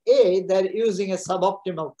estimating A, they're using a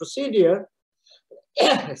suboptimal procedure.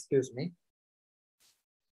 Excuse me.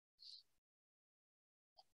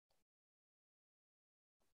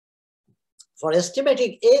 For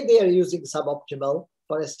estimating A, they are using suboptimal.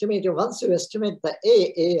 For estimating, once you estimate the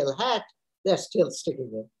AL hat, they're still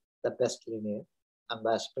sticking in the best linear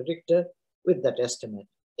unbiased predictor with that estimate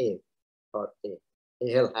A for A,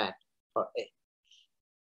 AL hat for A.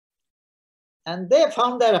 And they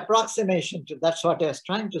found their approximation to, that's what I was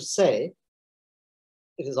trying to say.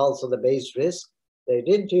 It is also the Bayes risk. They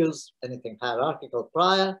didn't use anything hierarchical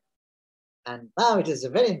prior. And now it is a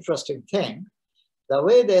very interesting thing. The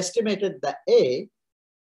way they estimated the A,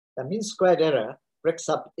 the mean squared error, breaks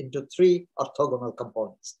up into 3 orthogonal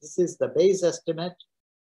components. This is the Bayes estimate.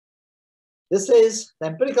 This is the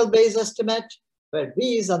empirical Bayes estimate, where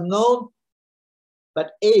B is unknown,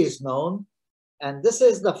 but A is known. And this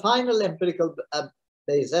is the final empirical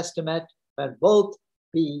Bayes estimate, where both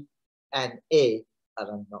B and A are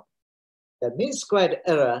unknown. The mean squared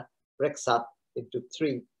error breaks up into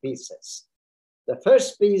 3 pieces. The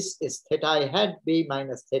first piece is theta I hat B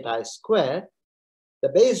minus theta I squared. The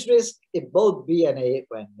Bayes risk if both B and A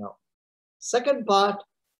were known. Second part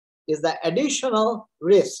is the additional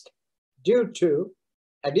risk due to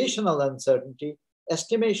additional uncertainty,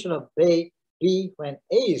 estimation of B when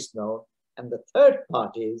A is known. And the third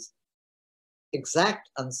part is exact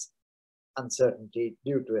uncertainty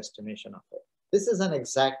due to estimation of A. This is an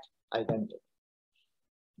exact identity.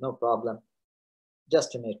 No problem.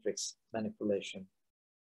 Just a matrix manipulation.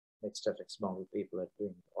 Mixed FX model people are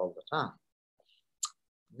doing it all the time.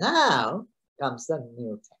 Now comes the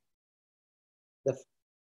new thing.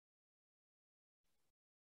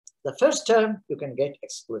 The first term you can get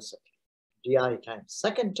explicitly. DI times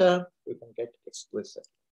second term you can get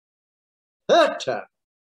explicitly. Third term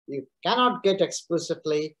you cannot get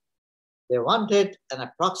explicitly. They wanted an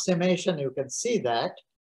approximation. You can see that.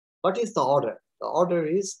 What is the order? The order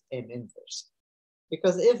is M inverse.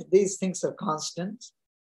 Because if these things are constant,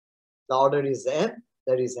 the order is M,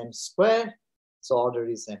 there is M squared, so order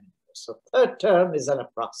is M inverse. So third term is an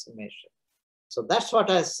approximation. So that's what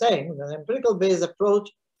I was saying. In an empirical Bayes approach,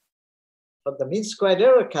 for the mean squared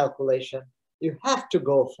error calculation, you have to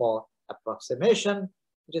go for approximation.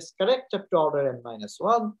 It is correct up to order N minus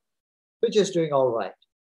 1, which is doing all right.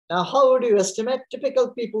 Now, how would you estimate?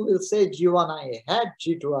 Typical people will say G1 IA hat,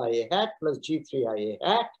 G2 IA hat plus G3 IA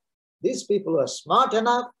hat. These people are smart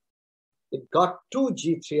enough, it got 2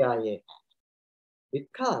 G3 IA hat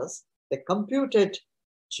because they computed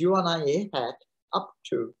G1 IA hat up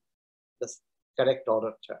to the correct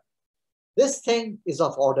order term. This thing is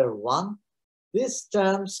of order 1. These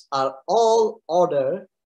terms are all order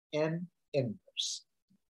N inverse,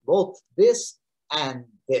 both this and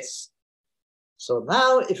this. So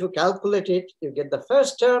now if you calculate it, you get the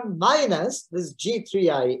first term minus this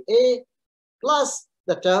G3IA plus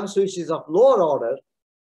the terms which is of lower order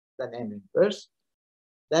than N inverse.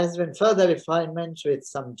 There has been further refinements with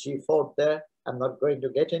some G4 there. I'm not going to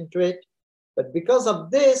get into it. But because of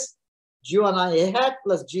this, G1 IA hat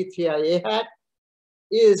plus G3 IA hat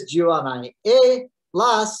is G1 IA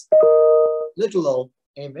plus little o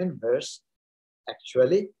M inverse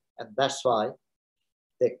actually. And that's why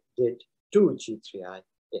they did 2 G3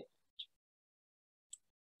 IA.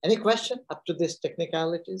 Any question up to these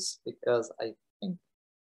technicalities? Because I think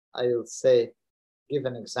I will say, give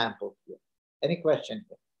an example here. Any question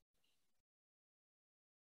here?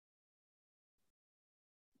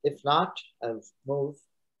 If not, I'll move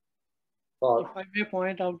for. If I may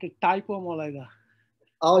point out a typo, Malaida.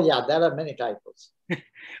 Oh yeah, there are many typos.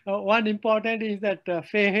 One important is that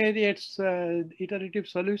Fay-Harriot's iterative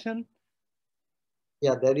solution.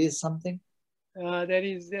 Yeah, there is something. There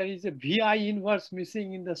is a VI inverse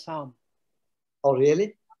missing in the sum. Oh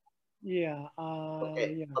really? Yeah.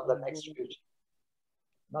 Okay. Yeah. On the next page.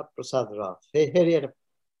 Not Prasadhara. Fay-Harriot.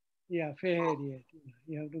 Yeah, Fay-Harriot.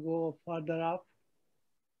 You have to go further up.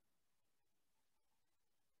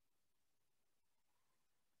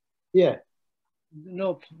 Yeah.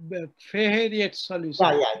 No, Fay-Harriot's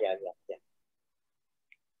solution. Yeah.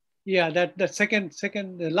 Yeah, that the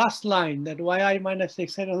the last line, that yi minus xi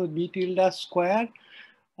with b tilde square,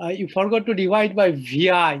 you forgot to divide by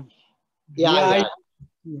vi. Yeah,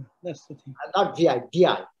 that's the thing. not vi, di.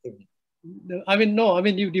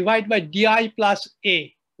 You divide by di plus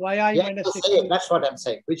a. Yi minus plus a, that's what I'm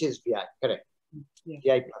saying, which is vi, correct. Yeah.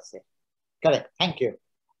 Di plus a. Correct. Thank you.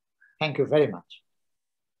 Thank you very much.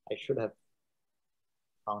 I should have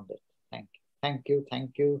found it. Thank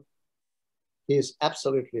you. He is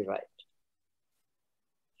absolutely right.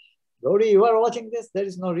 Gauri, you are watching this? There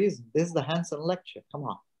is no reason. This is the Hansen lecture. Come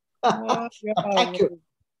on. Thank you.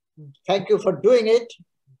 Thank you for doing it.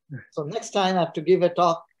 So next time I have to give a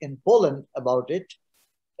talk in Poland about it,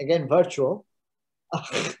 again virtual.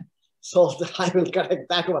 So I will correct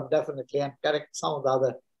that one definitely and correct some of the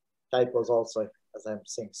other typos also, as I'm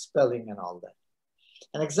saying, spelling and all that.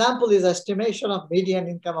 An example is estimation of median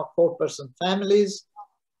income of 4-person families.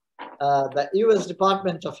 The US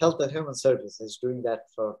Department of Health and Human Services is doing that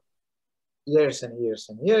for years and years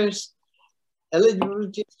and years.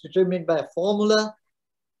 Eligibility is determined by a formula.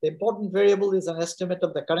 The important variable is an estimate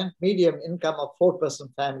of the current median income of 4-person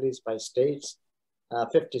families by states,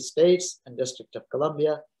 50 states and District of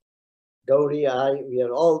Columbia. Gauri, we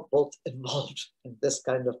are all both involved in this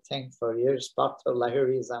kind of thing for years. Partha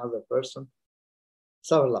Lahiri is another person,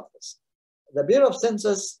 several of us. The Bureau of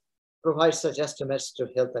Census provides such estimates to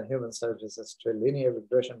Health and Human Services through a linear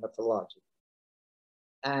regression methodology.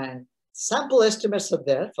 And sample estimates are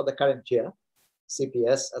there for the current year.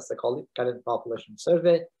 CPS, as they call it, current population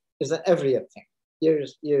survey, is an every year thing.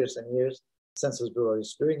 Years and years, Census Bureau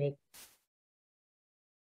is doing it,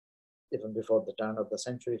 even before the turn of the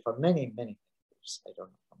century for many, many years. I don't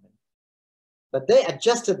know how many. But they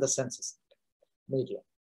adjusted the census median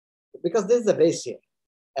because this is the base year.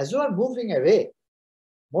 As you are moving away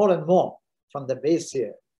more and more from the base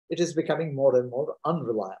year, it is becoming more and more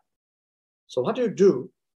unreliable. So what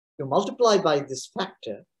do? You multiply by this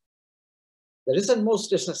factor. The recent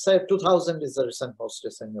most, say 2000 is the recent most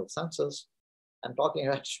decennial census. I'm talking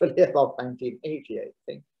actually about 1980, I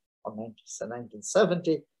think, or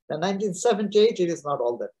 1970. The 1978, it is not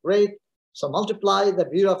all that great. So multiply the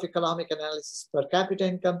Bureau of Economic Analysis per capita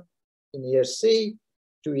income in year C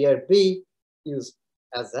to year B, use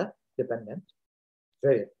as a dependent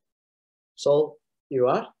variable. So you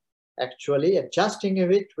are actually adjusting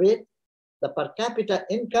it with the per capita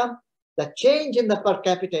income, the change in the per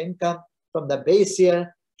capita income from the base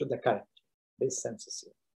year to the current base census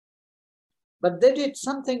year. But they did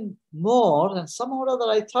something more, and somehow or other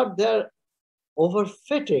I thought they're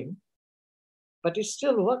overfitting, but it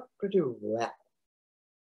still worked pretty well.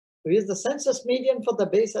 We use the census median for the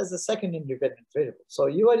base as a second independent variable. So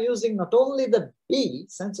you are using not only the B,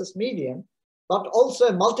 census median, but also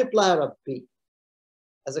a multiplier of B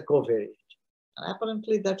as a covariate. And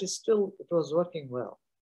apparently that is still, it was working well.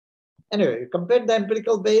 Anyway, you compared the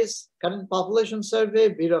empirical base, current population survey,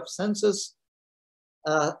 Bureau of Census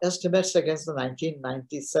estimates against the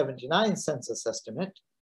 1990-79 census estimate.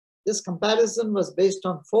 This comparison was based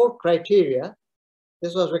on 4 criteria.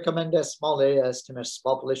 This was recommended as small area estimates,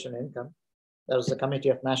 population income. There was a committee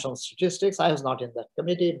of national statistics. I was not in that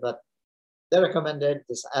committee, but they recommended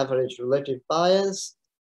this average relative bias,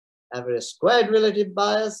 average squared relative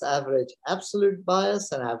bias, average absolute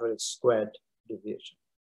bias, and average squared deviation.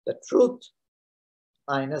 The truth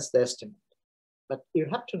minus the estimate. But you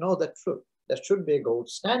have to know the truth. There should be a gold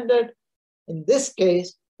standard. In this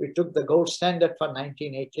case, we took the gold standard for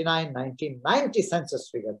 1989, 1990 census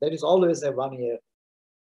figure. There is always a 1 year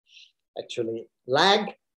actually lag,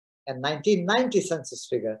 and 1990 census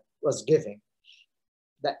figure was given.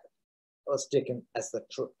 That was taken as the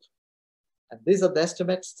truth. And these are the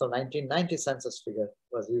estimates. So 1990 census figure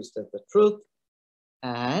was used as the truth.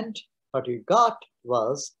 And what we got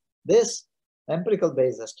was this empirical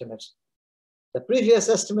base estimates. The previous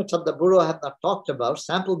estimates of the Bureau I have not talked about.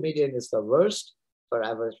 Sample median is the worst for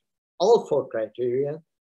average, all 4 criteria.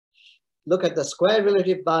 Look at the square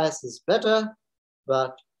relative bias is better,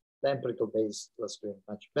 but the empirical base was doing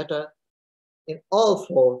much better in all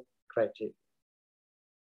 4 criteria.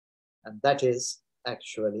 And that is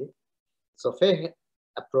actually, so fair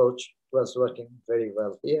approach was working very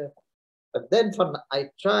well here. But then I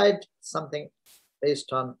tried something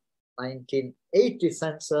based on 1980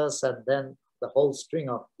 census and then the whole string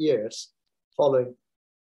of years following,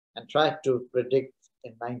 and tried to predict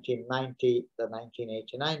in 1990 the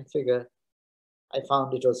 1989 figure. I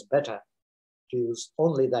found it was better to use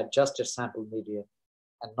only the adjusted sample median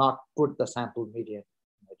and not put the sample median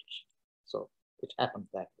in addition. So it happened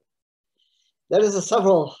that way. There is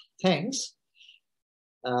several things.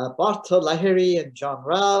 Partha Lahiri and John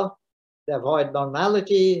Rao, they avoid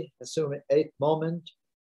normality, assume 8th moment.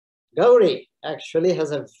 Gauri actually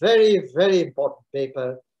has a very, very important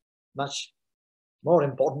paper, much more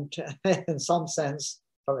important in some sense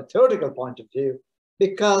from a theoretical point of view,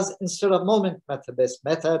 because instead of moment method-based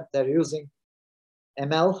method, they're using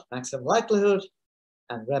ML, maximum likelihood,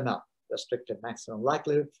 and REML, restricted maximum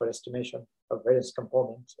likelihood, for estimation of various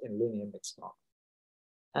components in linear mixed model.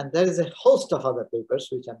 And there is a host of other papers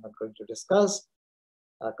which I'm not going to discuss.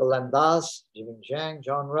 Kullan Das, Jiming Jiang,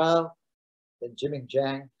 John Rao, then Jiming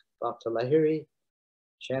Jiang, Dr. Lahiri,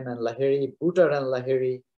 Chen and Lahiri, Booter and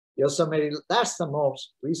Lahiri, Yosemite. That's the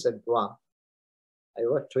most recent one. I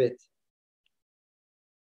worked with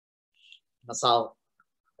Masao,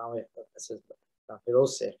 now this is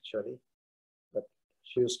Hirose actually, but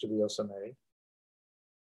she used to be Yosemite.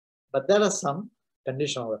 But there are some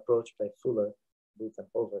conditional approach by Fuller, Booth and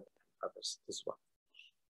Howard and others as well.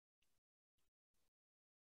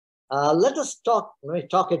 Let me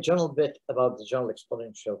talk a general bit about the general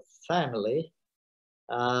exponential family.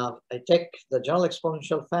 I take the general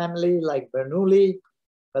exponential family like Bernoulli,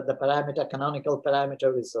 but the canonical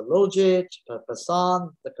parameter is the logit. Per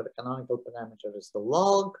Poisson, the canonical parameter is the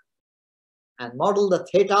log. And model the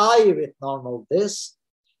theta I with normal this,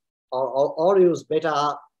 or use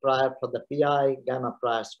beta prior for the pi, gamma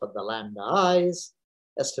priors for the lambda i's,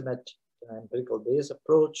 estimate an empirical Bayes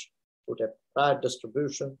approach, put a prior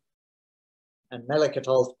distribution. And Melek et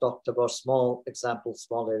al. Talked about small example,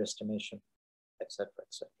 small error estimation, etc.,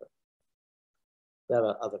 etc. There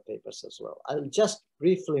are other papers as well. I'll just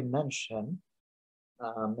briefly mention,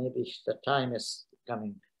 maybe the time is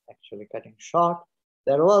cutting short.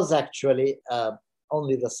 There was actually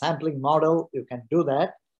only the sampling model. You can do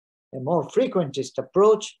that. A more frequentist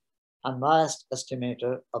approach, unbiased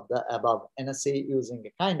estimator of the above NSE using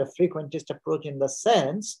a kind of frequentist approach in the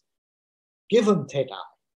sense, given theta.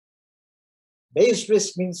 Base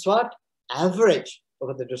risk means what? Average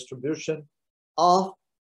over the distribution of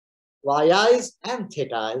yi's and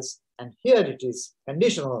theta i's, and here it is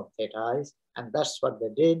conditional theta i's, and that's what they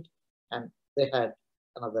did, and they had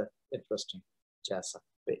another interesting JASA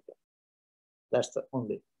paper. That's the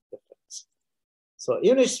only difference. So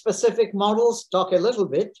unit-specific models, talk a little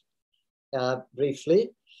bit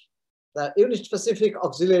briefly. The unit-specific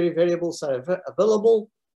auxiliary variables are available.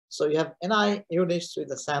 So you have NI units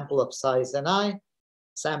with a sample of size NI.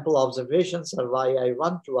 Sample observations are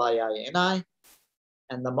yi1 to yi-ni.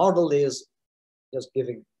 And the model is just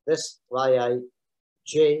giving this yij,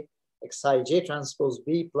 xij transpose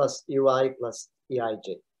b plus ui plus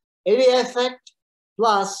eij. Area effect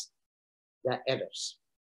plus the errors.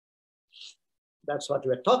 That's what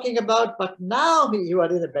we're talking about. But now you are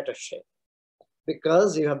in a better shape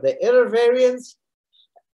because you have the error variance,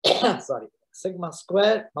 sorry, sigma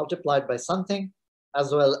squared multiplied by something,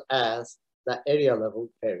 as well as the area level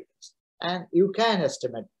variance. And you can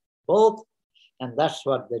estimate both, and that's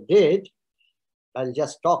what they did. I'll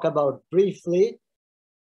just talk about briefly,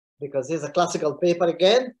 because here's a classical paper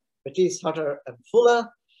again, Batiste, Hutter, and Fuller.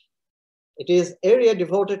 It is area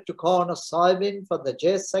devoted to corn or soybean for the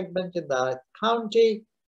J segment in the county.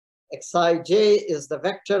 Xij is the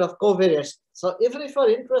vector of covariance. So even if you're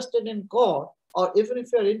interested in corn, or even if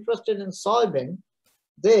you're interested in soybean,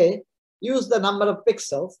 they use the number of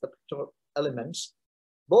pixels, the pictorial elements,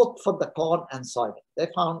 both for the corn and soybean. They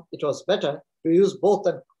found it was better to use both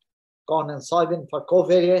the corn and soybean for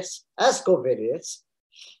covariance as covariance,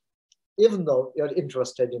 even though you're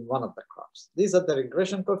interested in one of the crops. These are the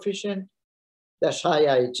regression coefficient. The Shai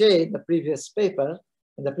Ij in the previous paper,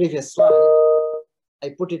 in the previous slide,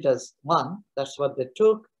 I put it as 1. That's what they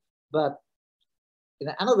took. But in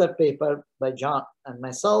another paper by John and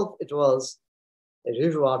myself, it was a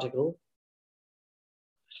review article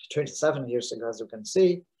 27 years ago, as you can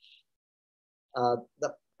see.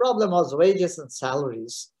 The problem was wages and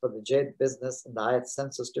salaries for the J business in the ith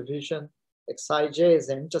census division. Xij is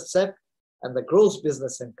the intercept and the gross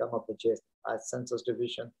business income of the J ith census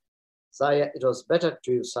division. It was better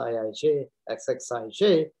to use Xij,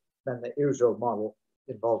 Xxij than the usual model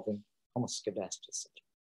involving homoscedasticity.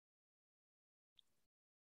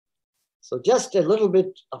 So just a little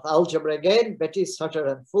bit of algebra again, Batiste, Hutter,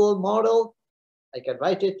 and Fuller model. I can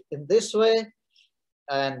write it in this way.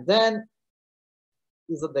 And then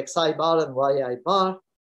these are the xi bar and yi bar.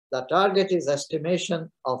 The target is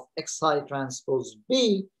estimation of xi transpose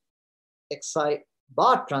b, xi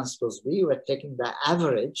bar transpose b. We're taking the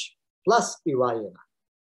average plus ui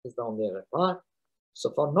is the only error part.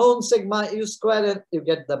 So for known sigma u squared, you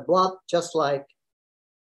get the blob just like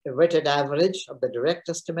a weighted average of the direct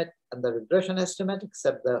estimate and the regression estimate,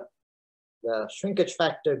 except the shrinkage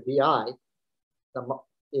factor bi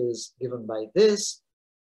is given by this,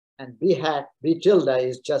 and b hat, b tilde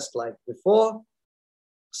is just like before.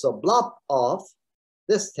 So blob of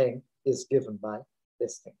this thing is given by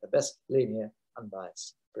this thing, the best linear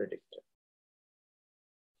unbiased predictor.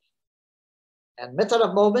 And method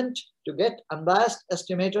of moment to get unbiased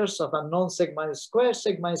estimators of unknown sigma is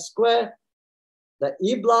square, the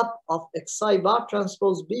E blob of xi bar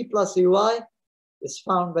transpose b plus ui is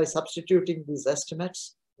found by substituting these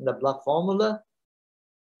estimates in the Bluff formula.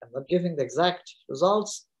 I'm not giving the exact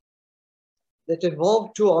results. That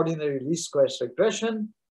involve two ordinary least squares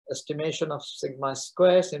regression. Estimation of sigma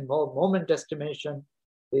squares involve moment estimation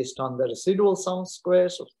based on the residual sum of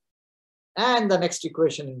squares. And the next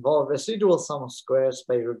equation involve residual sum of squares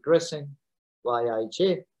by regressing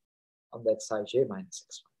Yij on the Xij minus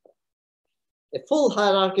X1. A full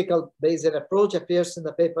hierarchical Bayesian approach appears in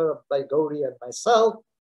the paper by Gowrie and myself.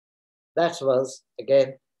 That was,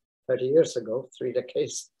 again, 30 years ago, 3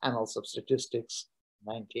 decades, Annals of Statistics,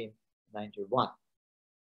 1991.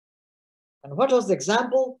 And what was the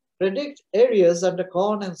example? Predict areas under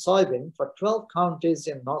corn and soybean for 12 counties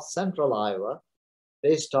in north central Iowa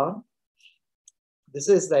based on, this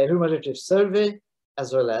is the enumerative survey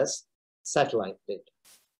as well as satellite data.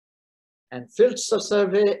 And Filter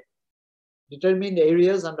survey determined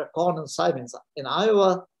areas under corn and soybeans. In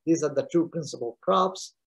Iowa, these are the two principal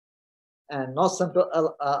crops. And north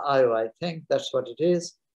central Iowa, I think that's what it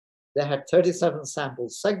is. They had 37 sample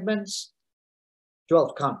segments,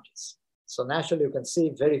 12 counties. So naturally, you can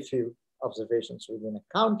see very few observations within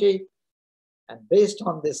a county. And based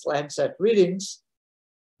on these Landsat readings,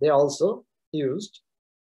 they also used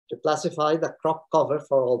to classify the crop cover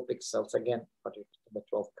for all pixels, again, for the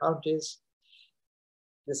 12 counties.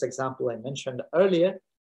 This example I mentioned earlier.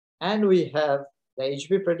 And we have the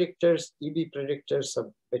HB predictors, EB predictors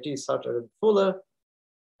of Betty, Sutter, and Fuller,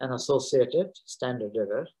 and associated standard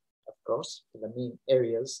error, of course, for the mean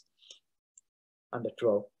areas under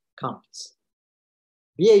 12 counties.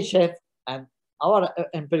 BHF and our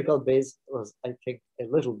empirical base was, I think, a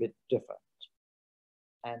little bit different.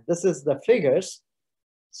 And this is the figures.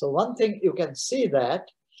 So one thing you can see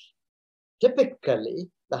that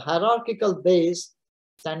typically the hierarchical base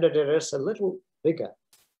standard error is a little bigger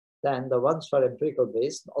than the ones for empirical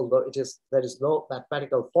base, although there is no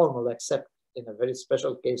mathematical formula except in a very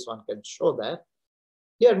special case one can show that.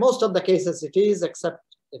 Here, most of the cases it is, except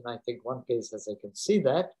in I think one case as I can see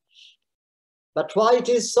that. But why it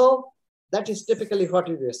is so? That is typically what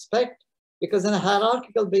you expect, because in a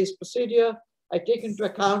hierarchical based procedure, I take into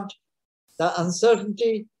account the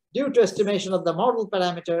uncertainty due to estimation of the model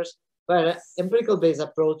parameters. Where an empirical based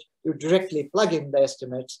approach, you directly plug in the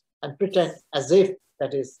estimates and pretend as if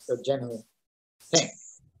that is the genuine thing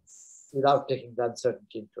without taking the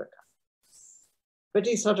uncertainty into account.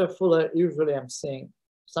 Pretty sort of Fuller, usually I'm saying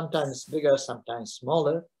sometimes bigger, sometimes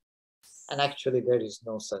smaller, and actually there is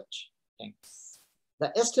no such thing.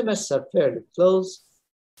 The estimates are fairly close,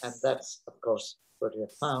 and that's, of course, what we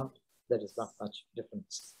have found. There is not much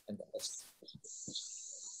difference in the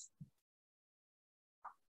estimates.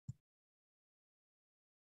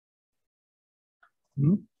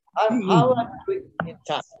 How are we in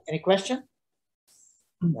time? Any question?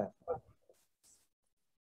 No.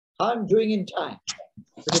 How I'm doing in time?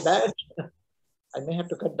 Pretty bad. I may have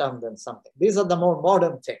to cut down then something. These are the more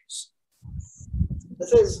modern things.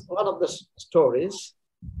 This is one of the stories,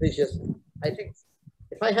 which is, I think,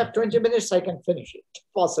 if I have 20 minutes, I can finish it,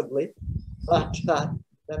 possibly. But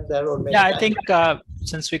then there will be. Yeah, I think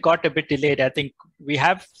since we got a bit delayed, I think we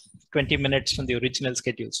have 20 minutes from the original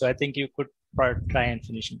schedule. So I think you could try and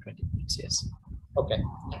finish in 20 minutes, yes. Okay,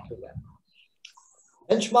 thank you.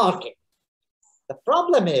 Benchmarking. The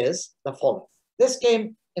problem is the following. This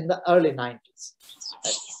came in the early 90s.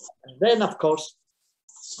 And then, of course,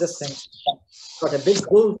 this thing got a big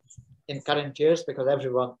pull in current years because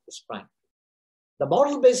everyone is trying. The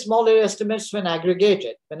model-based small area estimates, when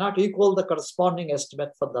aggregated, may not equal the corresponding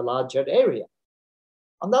estimate for the larger area.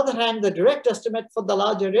 On the other hand, the direct estimate for the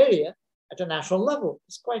larger area at a national level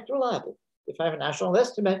is quite reliable. If I have a national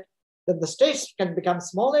estimate, then the states can become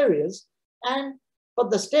small areas. And for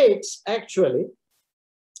the states, actually,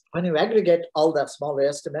 when you aggregate all the small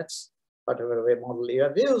estimates, whatever way model you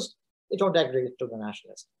have used, it won't aggregate to the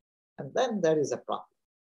national estimate. And then there is a problem.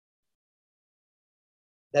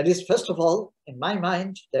 That is, first of all, in my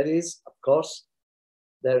mind, there is, of course,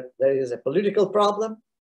 there is a political problem.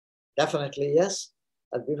 Definitely, yes.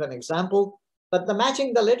 I'll give an example. But the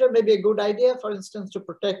matching the latter may be a good idea, for instance, to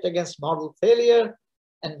protect against model failure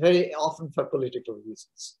and very often for political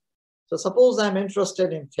reasons. So suppose I'm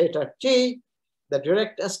interested in theta t, the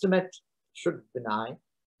direct estimate should be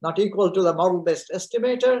not equal to the model-based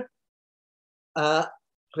estimator.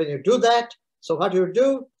 When you do that, so what you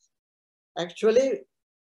do, actually,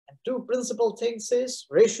 two principal things is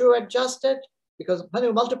ratio adjusted, because when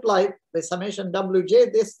you multiply the summation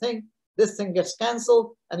wj, this thing gets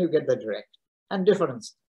cancelled and you get the direct. And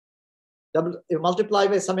difference. You multiply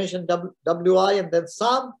by summation wi and then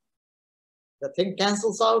sum, the thing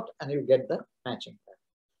cancels out and you get the matching pair.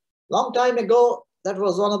 Long time ago, that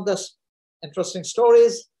was one of the interesting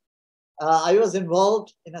stories. I was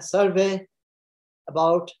involved in a survey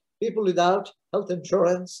about people without health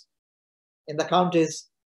insurance in the counties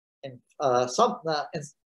in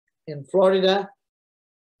Florida.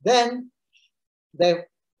 Then the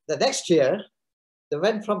next year, they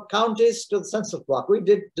went from counties to the census block. We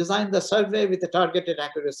design the survey with the targeted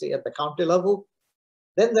accuracy at the county level.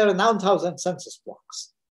 Then there are 9,000 census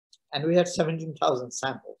blocks, and we had 17,000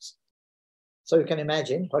 samples. So you can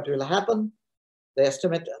imagine what will happen. They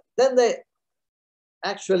estimate, then they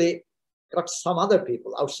actually got some other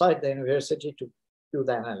people outside the university to do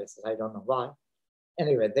the analysis. I don't know why.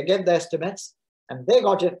 Anyway, they gave the estimates and they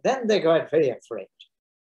got it. Then they got very afraid.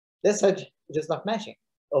 They said it is not matching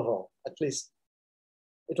overall, at least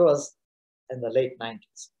it was in the late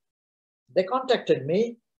 90s. They contacted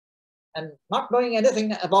me, and not knowing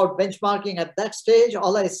anything about benchmarking at that stage,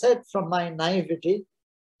 all I said from my naivety,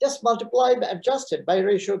 just multiply, adjusted by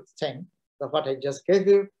ratio thing, of what I just gave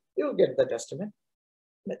you, you get that estimate.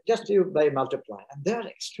 Just you by multiply. And they're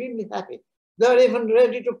extremely happy. They're even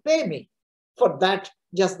ready to pay me for that,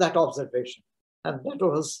 just that observation. And that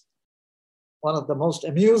was one of the most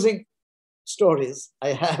amusing stories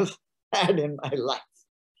I have had in my life.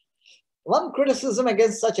 One criticism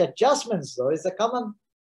against such adjustments, though, is common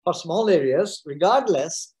for small areas,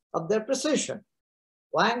 regardless of their precision.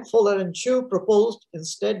 Wang, Fuller, and Chu proposed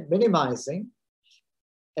instead minimizing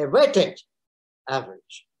a weighted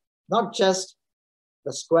average, not just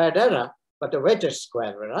the squared error, but a weighted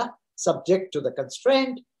square error subject to the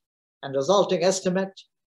constraint and resulting estimate.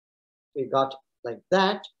 We got like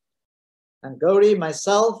that. And Gauri,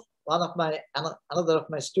 myself, another of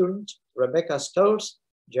my students, Rebecca Stokes,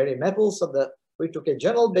 Jerry Maples, we took a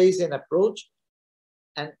general Bayesian approach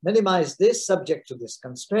and minimized this subject to this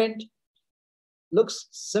constraint. Looks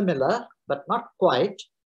similar, but not quite.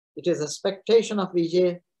 It is expectation of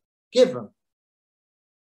Vj given.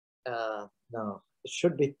 No, it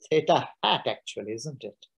should be theta hat actually, isn't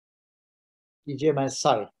it?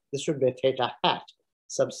 Sorry, this should be a theta hat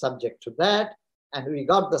subject to that. And we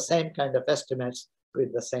got the same kind of estimates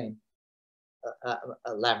with the same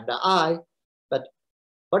lambda I. But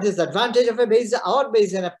what is the advantage of our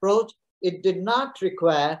Bayesian approach? It did not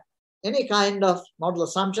require any kind of model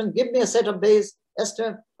assumption. Give me a set of Bayes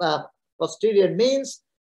estimate, posterior means,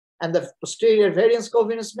 and the posterior variance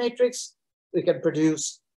covariance matrix. We can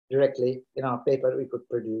produce directly in our paper. We could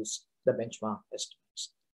produce the benchmark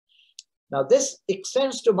estimates. Now this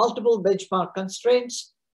extends to multiple benchmark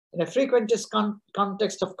constraints. In a frequentist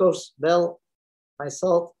context, of course, Bell,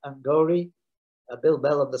 myself, and Gauri, Bill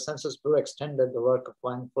Bell of the Census Bureau extended the work of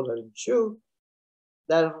Wang, Fuller, and Chu.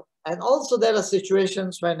 And also there are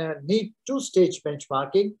situations when you need two-stage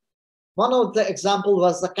benchmarking. One of the example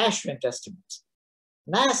was the cash rent estimates.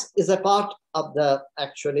 NAS is a part of the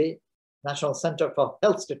actually National Center for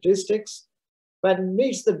Health Statistics, but it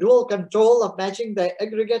needs the dual control of matching the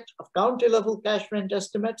aggregate of county level cash rent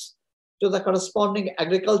estimates to the corresponding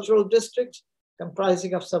agricultural districts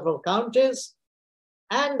comprising of several counties,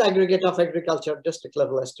 and the aggregate of agriculture district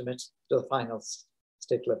level estimates to the final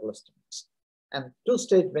state level estimates. And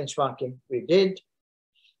two-stage benchmarking we did.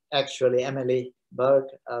 Actually, Emily Berg,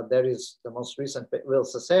 there is the most recent, Will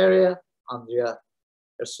Cesaria, Andrea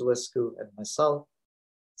Ersuescu, and myself,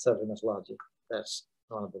 Servinoslogy. That's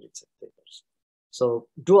one of the recent papers. So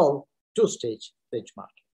dual two-stage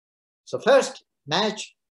benchmarking. So first,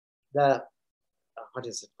 match the, what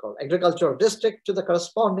is it called, agricultural district to the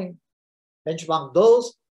corresponding, benchmark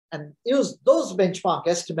those, and use those benchmark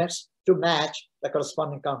estimates to match the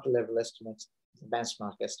corresponding county level estimates, the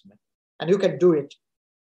benchmark estimate. And you can do it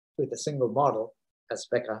with a single model, as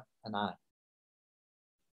Becca and I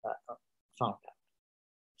found out.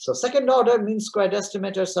 So second order mean squared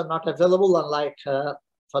estimators are not available, unlike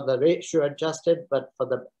for the ratio adjusted, but for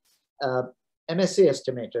the MSc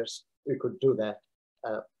estimators, we could do that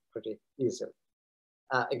pretty easily.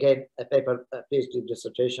 Again, a paper, a PhD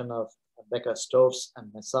dissertation of Becca Stokes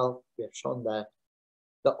and myself, we have shown that.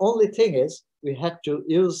 The only thing is we had to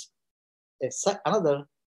use another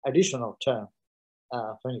additional term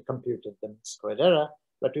when you computed the squared error,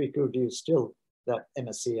 but we could use still the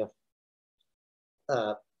MSc of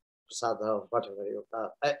Prasada or whatever you,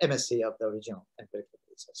 MSc of the original empirical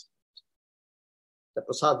estimate. The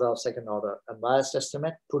Prasada of second order unbiased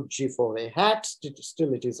estimate, put G4A hat,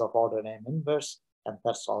 still it is of order name inverse, and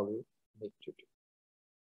that's all you need to do.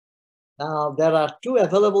 Now, there are two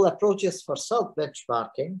available approaches for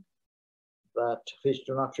self-benchmarking, but which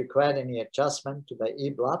do not require any adjustment to the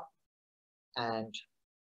E-block. And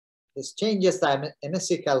this changes the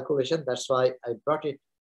MSc calculation. That's why I brought it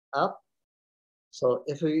up. So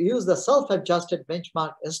if we use the self-adjusted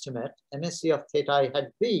benchmark estimate, MSE of theta I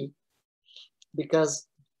had B, because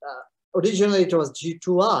originally it was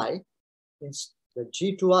G2I, the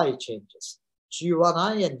G2I changes.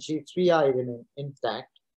 G1I and G3I remain intact,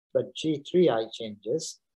 but G3I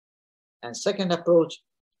changes. And second approach,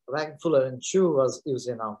 Wang, Fuller, and Chu was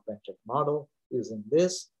using an augmented model, using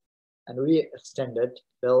this, and we extended,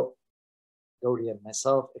 Bill, Gauri, and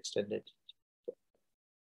myself extended.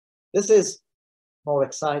 This is more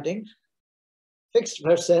exciting. Fixed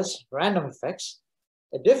versus random effects.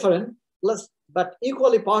 A different, but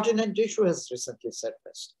equally pertinent issue has recently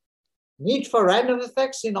surfaced. Need for random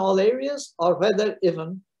effects in all areas, or whether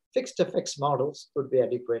even fixed effects models would be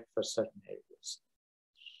adequate for certain areas.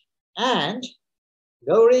 And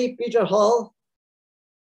Gauri, Peter Hall,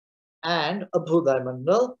 and Abhuday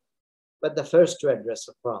Mandal were the first to address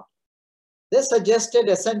the problem. They suggested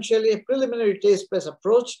essentially a preliminary taste-based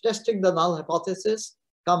approach, testing the null hypothesis.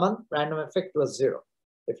 Common random effect was 0.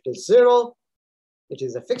 If it is 0, it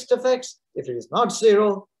is a fixed effect. If it is not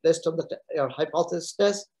 0, based on your hypothesis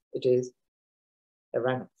test, it is a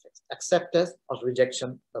random effect, acceptance or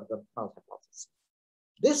rejection of the null hypothesis.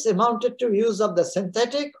 This amounted to use of the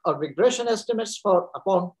synthetic or regression estimates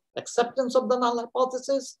upon acceptance of the null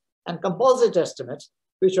hypothesis, and composite estimates,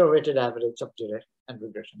 which are weighted average of direct and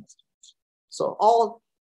regression estimates. So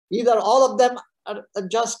either all of them are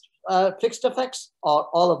just fixed effects, or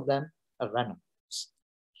all of them are random effects.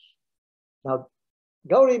 Now,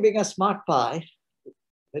 Gauri, being a smart pie,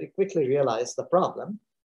 very quickly realized the problem,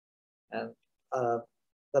 and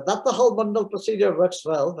that the whole bundle procedure works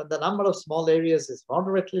well when the number of small areas is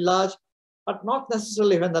moderately large, but not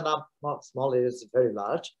necessarily when the number of small areas is very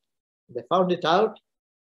large. They found it out.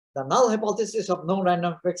 The null hypothesis of no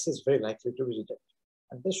random effects is very likely to be rejected.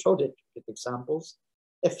 And they showed it with examples.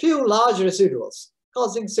 A few large residuals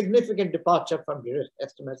causing significant departure from direct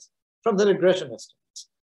estimates from the regression estimates.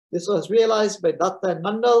 This was realized by Datta and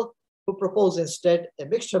Mandal, who proposed instead a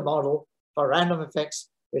mixture model for random effects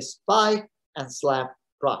with spike and slab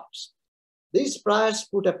priors. These priors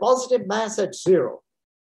put a positive mass at 0,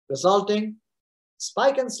 resulting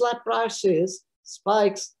spike and slab priors is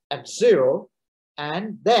spikes at 0,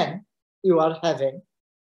 and then you are having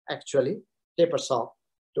actually tapers off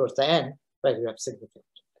towards the end where you have significant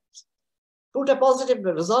effects. Put a positive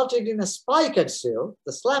resulted in a spike at 0.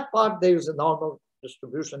 The slab part, they use a normal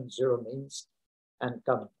distribution, 0 means, and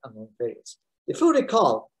common unknown variance. If you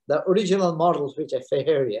recall the original models which I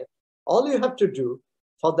here, all you have to do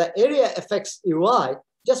for the area effects UI,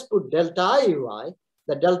 just put delta I UI.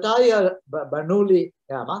 The delta I are Bernoulli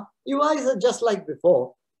gamma. UIs are just like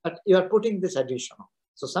before, but you are putting this additional.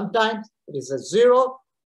 So sometimes it is a 0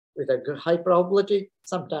 with a high probability,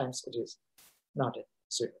 sometimes it is not a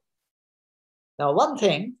 0. Now, one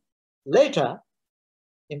thing, later,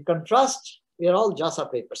 in contrast, we are all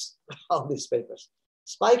JASA papers, all these papers.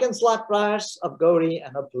 Spike and slab priors of Gauri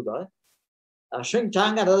and Abhuday. Xing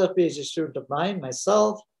Chang, another PhD student of mine,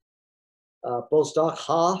 myself, postdoc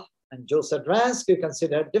Ha and Joe Sadransky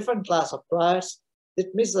consider different class of priors.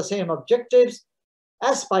 It meets the same objectives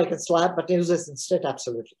as spike and slab, but uses instead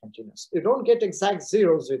absolutely continuous. You don't get exact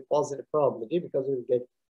zeros with positive probability because you get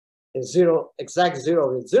a 0, exact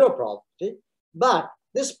 0 with 0 probability. But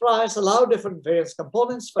these priors allow different variance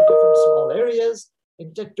components for different small areas,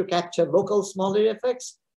 intended to capture local small area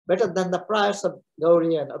effects better than the priors of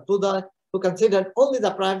Gauri and Abhuday, who considered only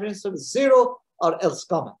the prior variance of 0 or else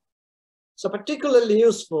common. So particularly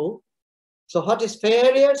useful. So what is fair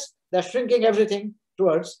areas? They're shrinking everything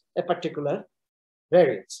towards a particular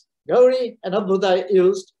variance. Gauri and Abhuday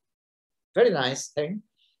used, very nice thing,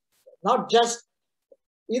 not just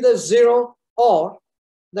either 0 or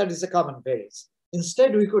that is a common variance.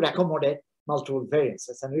 Instead, we could accommodate multiple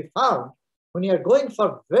variances. And we found when you are going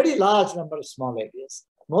for very large number of small areas,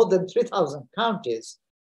 more than 3,000 counties,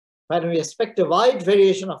 when we expect a wide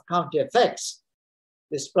variation of county effects,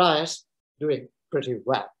 these priors doing pretty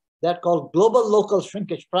well. They're called global local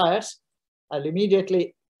shrinkage priors. I'll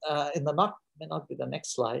immediately, may not be the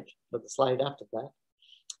next slide, but the slide after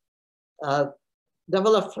that,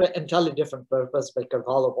 developed for an entirely different purpose by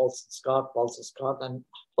Carvalho, Paulson Scott, and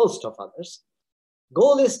a host of others.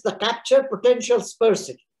 Goal is the capture potential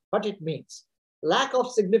sparsity. What it means: lack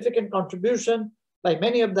of significant contribution by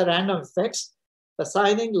many of the random effects,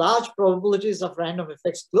 assigning large probabilities of random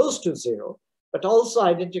effects close to 0, but also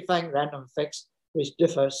identifying random effects which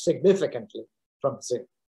differ significantly from 0.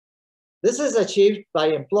 This is achieved by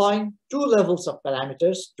employing 2 levels of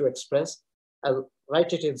parameters to express. I'll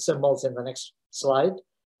write it in symbols in the next slide.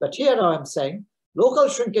 But here I'm saying local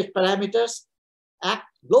shrinkage parameters,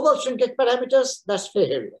 global shrinkage parameters, that's fair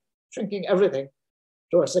area, shrinking everything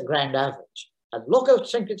towards a grand average. And local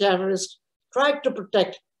shrinkage averages tried to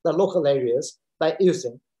protect the local areas by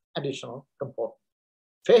using additional components.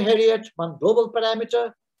 Fay-Harriott, one global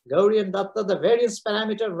parameter, Gowrie and Datta, the variance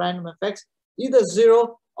parameter, random effects, either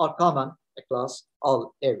 0 or common across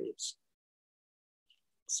all areas.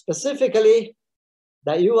 Specifically,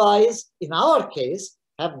 the UIs in our case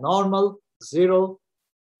have normal 0.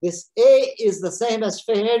 This A is the same as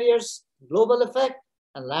Fay-Harriott's global effect,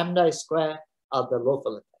 and lambda square are the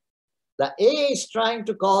local effect. The A is trying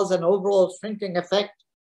to cause an overall shrinking effect.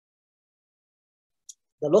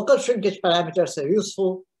 The local shrinkage parameters are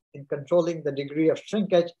useful in controlling the degree of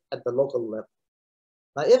shrinkage at the local level.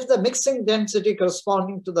 Now, if the mixing density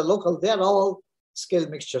corresponding to the local, they are all scale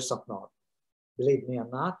mixtures of norm. Believe me or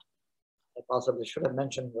not, I possibly should have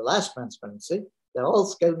mentioned in the last transparency, they're all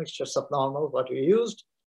scale mixtures of normal, what we used.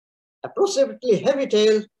 Approximately heavy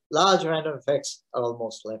tail, large random effects are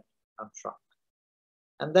almost left unshrunk.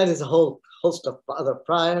 And there is a whole host of other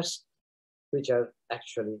priors which are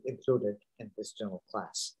actually included in this general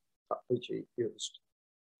class, which we used.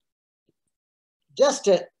 Just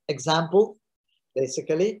an example,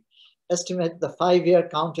 basically, estimate the 5-year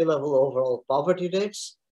county level overall poverty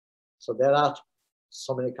rates. So there are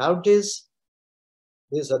so many counties.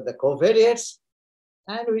 These are the covariates.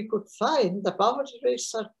 And we could find the poverty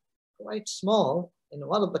rates are quite small in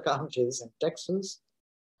one of the counties in Texas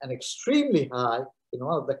and extremely high in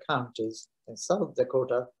one of the counties in South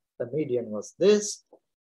Dakota. The median was this.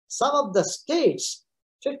 Some of the states,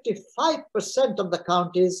 55% of the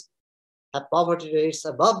counties have poverty rates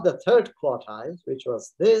above the 3rd quartile, which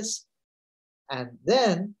was this. And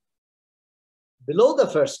then below the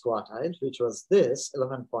 1st quartile, which was this,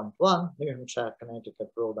 11.1, New Hampshire,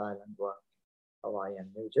 Connecticut, Rhode Island, Hawaii, and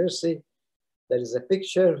New Jersey. There is a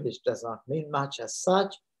picture which does not mean much as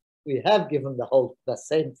such. We have given the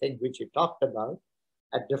same thing which we talked about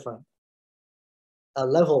at different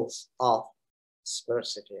levels of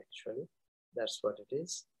sparsity, actually. That's what it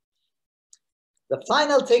is. The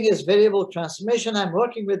final thing is variable transformation. I'm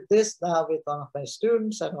working with this now with one of my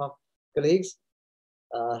students and one of my colleagues,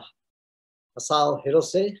 Masao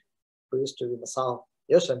Hirose, who used to be Masao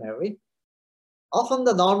Yoshinari. Often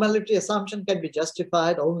the normality assumption can be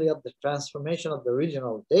justified only of the transformation of the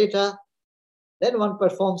regional data. Then one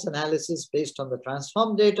performs analysis based on the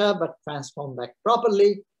transformed data, but transformed back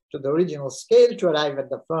properly to the original scale to arrive at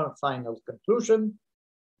the final conclusion.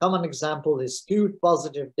 Common example is skewed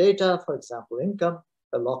positive data, for example, income.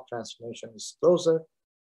 The log transformation is closer.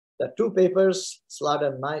 The 2 papers, Slad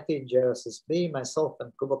and Maiti, JRSSB, myself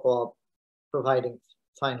and Kubakov, providing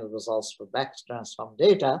final results for back transformed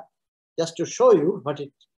data. Just to show you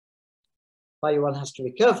why one has to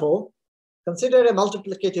be careful, consider a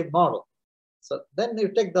multiplicative model. So then you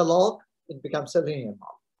take the log, it becomes a linear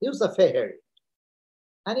model. Use the Fay-Harriott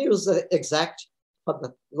and use the exact, for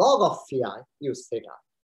the log of phi, use theta.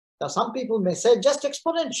 Now some people may say just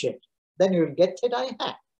exponentiate, then you will get theta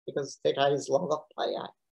hat because theta is log of pi I.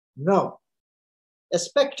 No.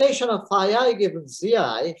 Expectation of phi I given zi,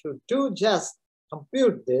 if you do just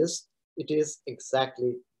compute this, it is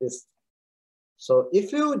exactly this. So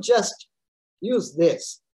if you just use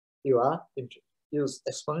this, you are use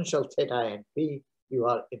exponential theta and p, you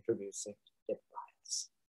are introducing a bias.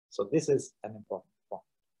 So this is an important point.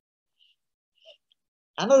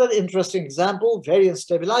 Another interesting example, variance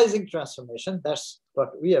stabilizing transformation. That's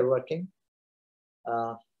what we are working.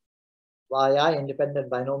 YI, independent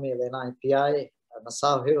binomial NI-PI,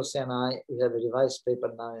 Masao Hirose and I, we have a revised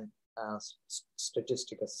paper now in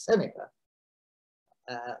Statistica Seneca.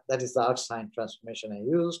 That is the art sign transformation I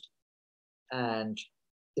used. And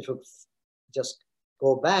if you just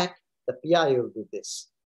go back, the PI will be this.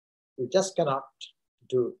 You just cannot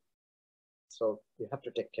do. So you have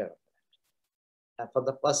to take care of that. And for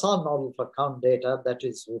the Poisson model for count data, that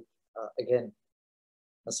is with, again,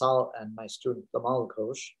 Masao and my student Kamal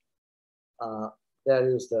Ghosh.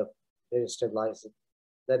 There is the very stabilizing.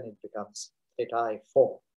 Then it becomes theta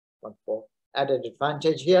 4, 1, 4. Added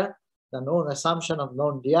advantage here, the known assumption of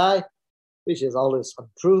known DI, which is always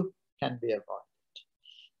untrue, can be avoided.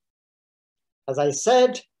 As I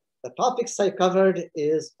said, the topics I covered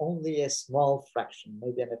is only a small fraction,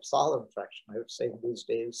 maybe an epsilon fraction, I would say in these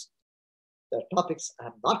days. The topics I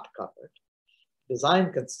have not covered.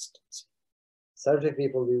 Design consistency. Certain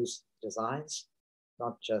people use designs,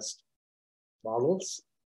 not just models.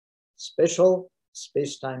 Spatial,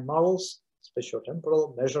 space-time models,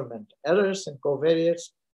 spatiotemporal, measurement errors and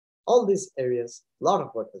covariates. All these areas, a lot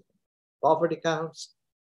of work has been done. Poverty counts,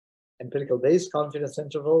 empirical based confidence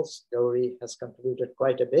intervals. Gowrie has contributed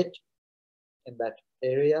quite a bit in that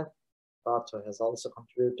area. Arthur has also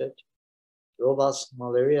contributed. robust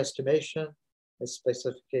small area estimation, a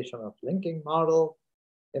specification of linking model,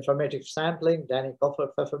 informative sampling. Danny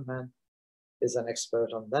Kofler-Pfefferman is an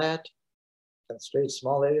expert on that. Constraint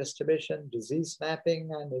small area estimation, disease mapping,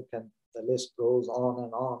 and the list goes on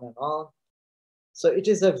and on and on. So it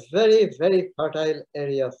is a very, very fertile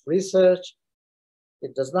area of research.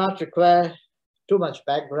 It does not require too much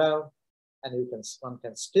background, and one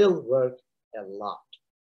can still work a lot,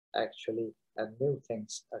 actually, and new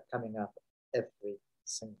things are coming up every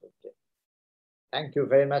single day. Thank you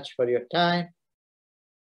very much for your time.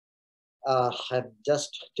 I've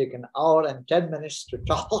just taken an hour and 10 minutes to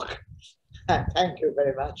talk. Thank you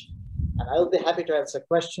very much. And I'll be happy to answer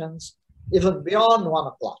questions even beyond 1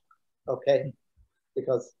 o'clock, okay?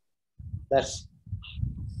 Because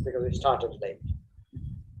we started late.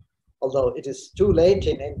 Although it is too late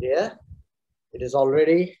in India, it is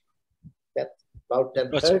already about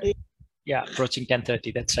 10:30. Yeah, approaching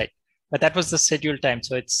 10:30, that's right. But that was the scheduled time.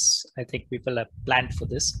 So I think people have planned for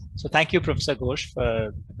this. So thank you, Professor Ghosh, for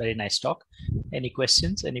a very nice talk. Any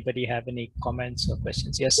questions? Anybody have any comments or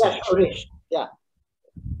questions? Yes, yeah, sure. Yeah.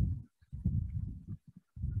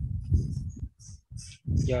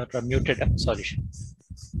 You're muted. I'm sorry.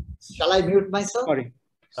 Shall I mute myself? Sorry.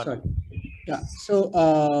 Yeah. So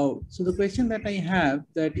the question that I have,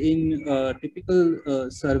 that in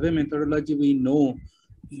typical survey methodology, we know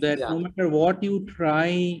that no matter what you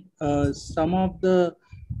try, some of the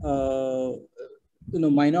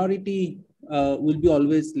minority will be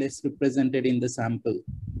always less represented in the sample,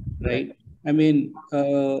 right? I mean,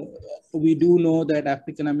 we do know that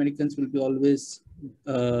African Americans will be always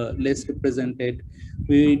less represented.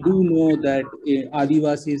 We do know that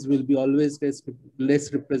Adivasis will be always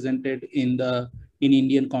less represented in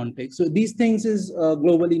Indian context. So these things is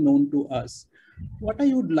globally known to us. What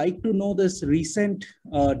I would like to know, this recent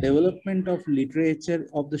development of literature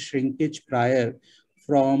of the shrinkage prior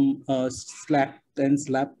from slap and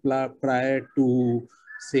slap prior to,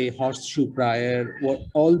 say, horseshoe prior,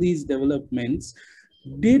 all these developments,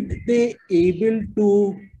 did they able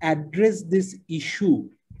to address this issue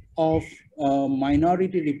of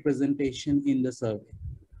minority representation in the survey?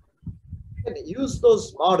 You can use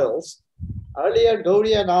those models. Earlier,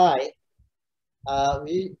 Gauri and I,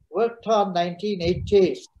 we worked on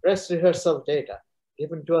 1980s press rehearsal data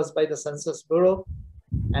given to us by the Census Bureau.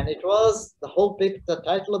 And it was the whole paper, the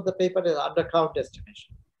title of the paper is undercount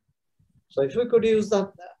estimation. So if we could use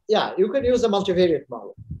you can use a multivariate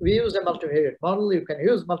model. We use a multivariate model. You can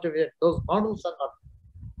use multivariate, those models are not.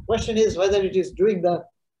 Question is whether it is doing the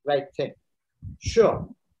right thing. Sure,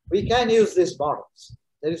 we can use these models.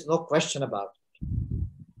 There is no question about it.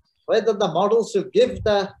 Whether the models will give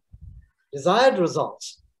the desired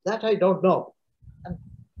results, that I don't know. And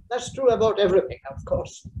that's true about everything, of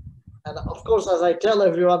course. And of course, as I tell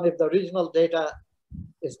everyone, if the original data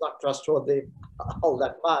is not trustworthy all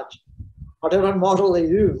that much, whatever model they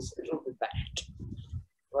use, it will be bad.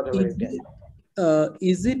 Whatever it is.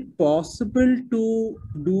 Is it possible to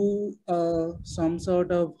do some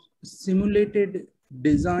sort of simulated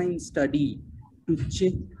design study to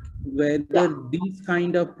check whether these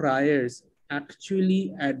kind of priors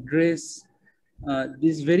actually address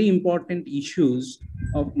these very important issues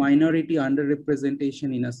of minority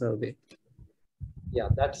underrepresentation in a survey? Yeah,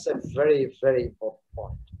 that's a very, very important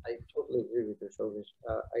point. I totally agree with you, Shovish.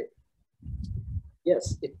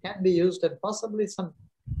 Yes, it can be used, and possibly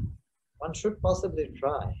one should possibly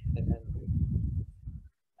try. And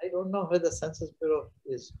I don't know whether the Census Bureau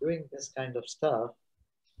is doing this kind of stuff.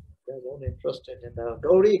 They're only interested in the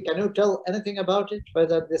Gauri. Can you tell anything about it?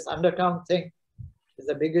 Whether this undercount thing is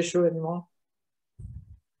a big issue anymore?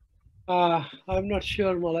 I'm not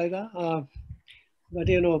sure, Malaida. But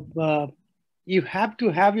you have to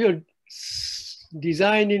have your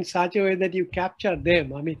design in such a way that you capture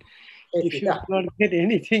them. I mean, if you cannot get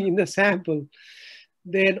anything in the sample,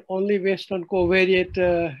 then only based on covariate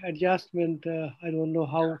adjustment, I don't know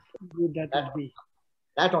how good that would be.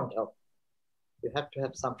 That won't help. You have to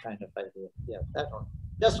have some kind of idea. Yeah, that won't.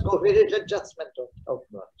 Just covariate adjustment don't help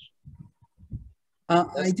much.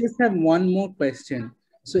 I just have one more question.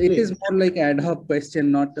 So it is more like ad hoc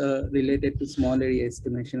question, not related to small area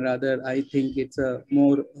estimation. Rather, I think it's a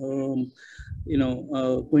more,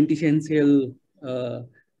 quintessential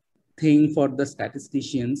thing for the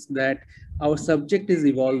statisticians, that our subject is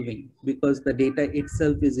evolving because the data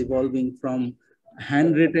itself is evolving from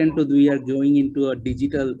handwritten to we are going into a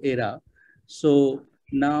digital era. So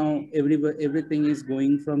now everything is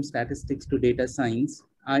going from statistics to data science.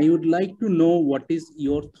 I would like to know what is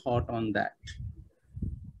your thought on that.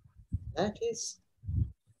 It is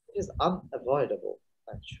unavoidable,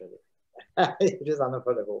 actually. It is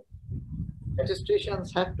unavoidable.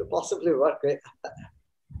 statisticians have to possibly work in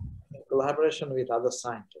collaboration with other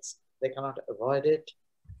scientists. They cannot avoid it,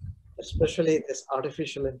 especially this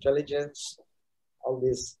artificial intelligence, all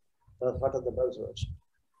these, what are the buzzwords?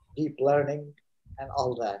 Deep learning and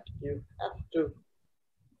all that. You have to,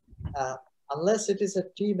 unless it is a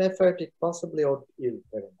team effort, it possibly won't yield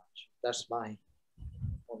very much. That's my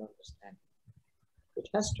own understanding. It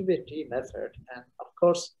has to be a team effort. And of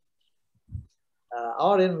course,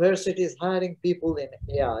 our university is hiring people in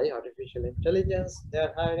AI, artificial intelligence.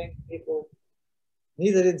 They're hiring people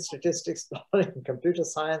neither in statistics nor in computer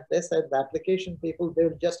science. They said the application people, they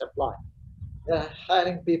will just apply. They're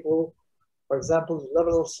hiring people, for example,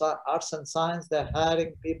 liberal arts and science, they're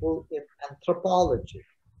hiring people in anthropology,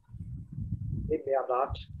 maybe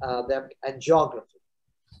not, and geography.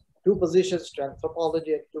 2 positions to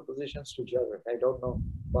anthropology and 2 positions to geography. I don't know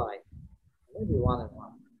why. Maybe 1 and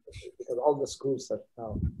 1, because all the schools are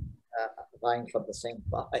now vying for the same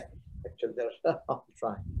pie. Actually, they're all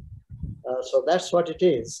trying. So that's what it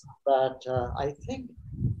is. But I think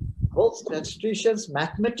both statisticians,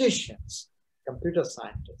 mathematicians, computer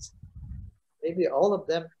scientists, maybe all of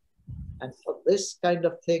them, and for this kind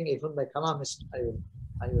of thing, even the economists, I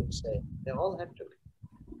would say, they all have to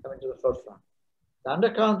come into the forefront. The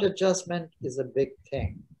undercount adjustment is a big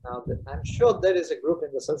thing. Now, I'm sure there is a group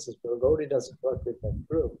in the Census Bureau. Gauri doesn't work with that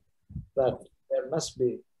group, but there must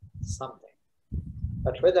be something.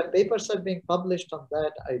 But whether papers are being published on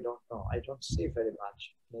that, I don't know. I don't see very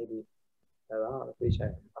much. Maybe there are, which I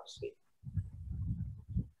have not seen.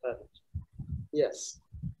 But yes,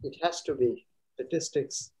 it has to be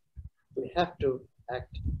statistics. We have to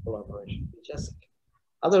act in collaboration.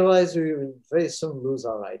 Otherwise, we will very soon lose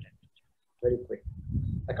our identity. Very quick.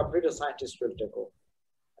 A computer scientist will take over.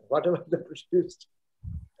 And whatever they produced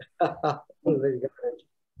will be good.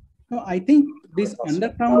 No, I think this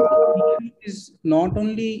undercount is not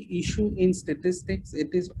only issue in statistics,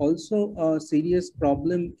 it is also a serious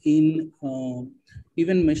problem in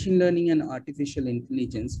even machine learning and artificial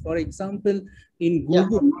intelligence. For example, in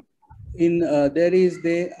Google, there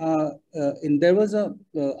was a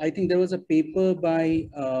paper by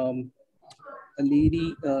a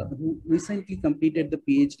lady who recently completed the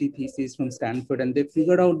PhD thesis from Stanford, and they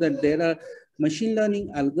figured out that there are machine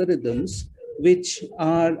learning algorithms which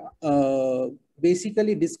are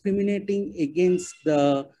basically discriminating against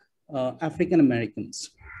the African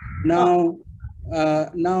Americans. Now,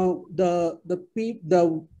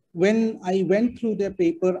 when I went through their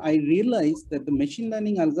paper, I realized that the machine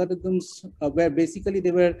learning algorithms were basically,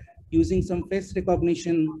 they were using some face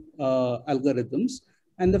recognition algorithms,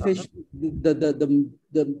 and the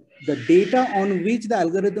data on which the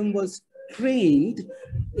algorithm was trained,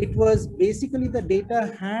 it was basically the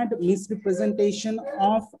data had misrepresentation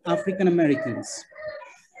of African Americans.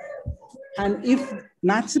 And if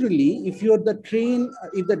naturally, if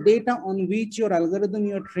the data on which your algorithm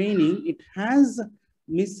you're training, it has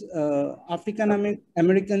African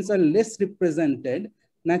Americans are less represented,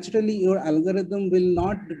 naturally your algorithm will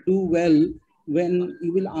not do well when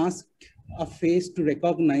you will ask a face to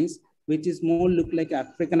recognize which is more look like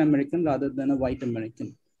African American rather than a white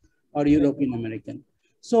American or European American.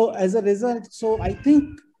 So as a result, so I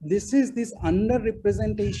think this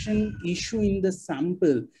underrepresentation issue in the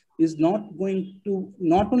sample is not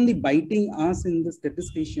only biting us in the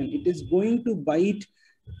statistician, it is going to bite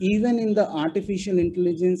even in the artificial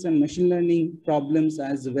intelligence and machine learning problems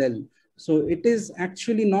as well. So it is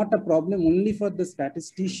actually not a problem only for the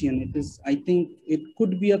statistician. It is, I think it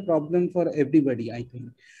could be a problem for everybody, I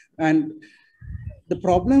think. And the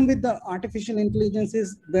problem with the artificial intelligence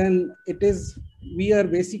is then we are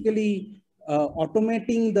basically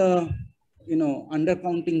automating the,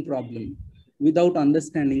 undercounting problem without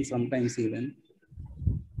understanding sometimes even.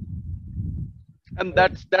 And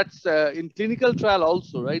that's in clinical trial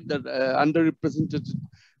also, right? That underrepresented.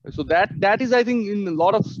 So that is, I think, in a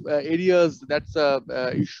lot of areas, that's a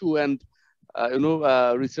issue, and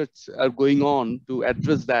research are going on to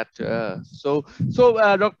address that. So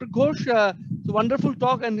Dr. Ghosh, it's a wonderful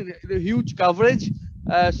talk and huge coverage.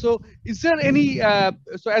 So is there any?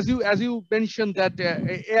 So as you mentioned that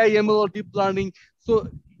AI, ML, or deep learning. So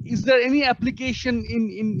is there any application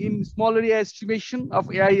in small area estimation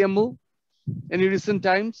of AI, ML? Any recent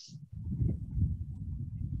times?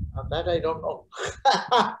 That I don't know.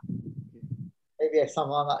 Maybe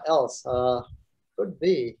someone else could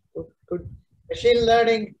be. Could machine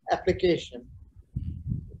learning application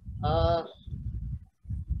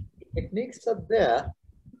techniques are there.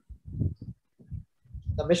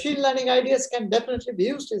 The machine learning ideas can definitely be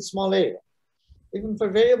used in small area, even for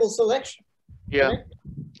variable selection. Yeah. Right?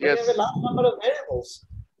 Yes. We have a large number of variables.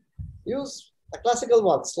 use the classical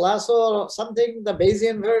ones, Lasso or something, the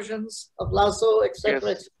Bayesian versions of Lasso, etc.,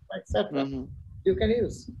 Yes. etc. You can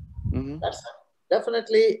use. That's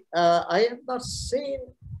definitely. I have not seen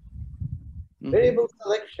variable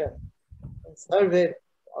selection in survey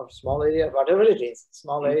of small area, whatever it is,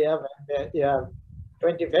 small area, when you have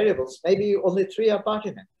 20 variables, maybe only 3 are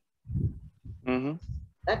pertinent.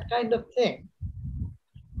 That kind of thing.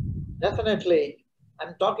 Definitely,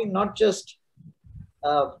 I'm talking not just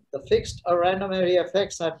the fixed or random area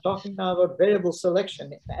effects, I'm talking now about variable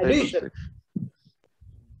selection in addition.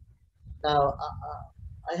 Now,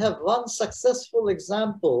 I have one successful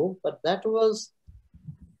example, but that was,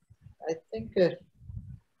 I think, a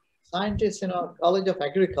scientist in our College of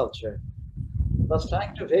Agriculture was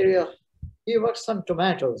trying to vary. He works on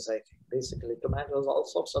tomatoes, I think, basically tomatoes, all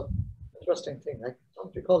sorts of interesting things. I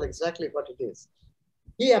don't recall exactly what it is.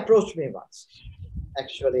 He approached me once,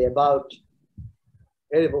 actually, about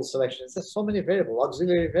variable selection. There's so many variables,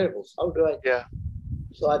 auxiliary variables. How do I? Yeah.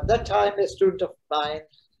 So at that time, a student of mine,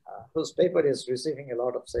 whose paper is receiving a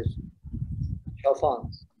lot of such,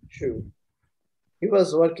 Shafan Shu, he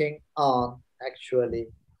was working on actually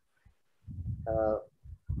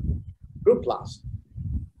group lasso.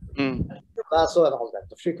 Lasso and all that,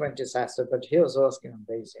 the frequent disaster, but he was working on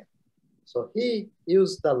Bayesian. So he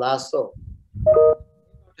used the lasso,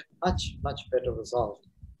 much better result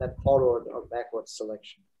than forward or backward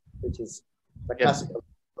selection, which is the classical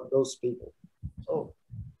of those people. So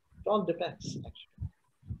it all depends, actually.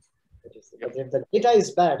 But if the data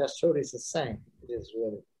is bad, as Shori is saying, it is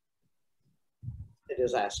really a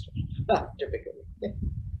disaster, typically.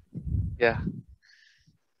 Yeah.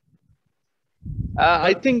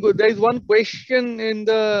 I think there is one question in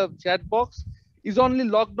the chat box. Is only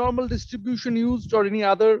log normal distribution used or any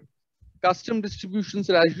other custom distributions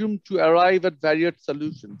are assumed to arrive at varied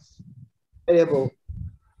solutions? Variable.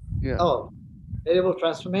 Yeah. Oh, variable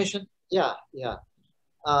transformation. Yeah.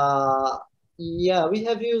 Yeah, we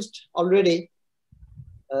have used already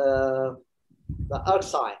the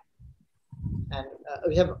outside. And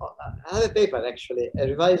we have I have a paper, actually, a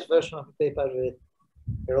revised version of a paper with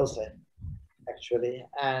Hirose, actually,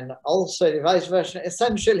 and also a revised version,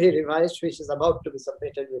 essentially revised, which is about to be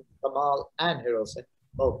submitted with Kamal and Hirose,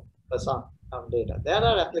 both Basant on data. There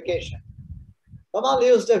are applications. Kamal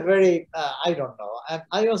used a very, I don't know,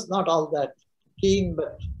 I was not all that keen,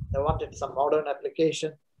 but I wanted some modern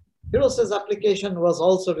application. Hirose's application was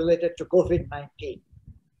also related to COVID-19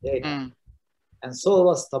 data, and so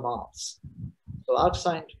was Kamal's. So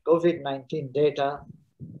outside COVID-19 data,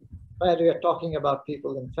 where we are talking about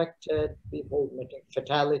people infected, people making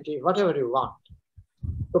fatality, whatever you want,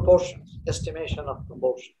 proportions, estimation of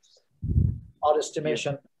proportions, or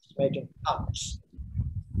estimating counts,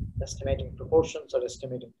 estimating proportions or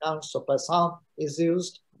estimating counts. So Poisson is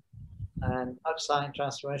used, and outside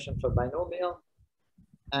transformation for binomial,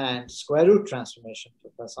 and square root transformation for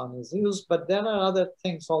Poisson is used, but there are other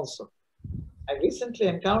things also. I recently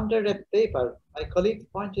encountered a paper, my colleague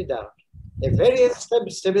pointed out, a variance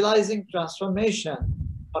stabilizing transformation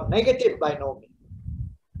for negative binomial.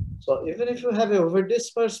 So even if you have an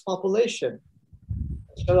over-dispersed population,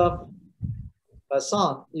 instead of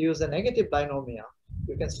Poisson, you use a negative binomial,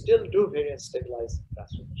 you can still do variance stabilizing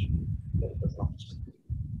transformation.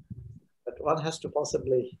 But one has to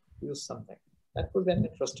possibly use something. That could be an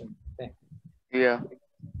interesting thing. Yeah.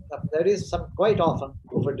 There is some quite often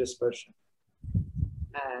over-dispersion.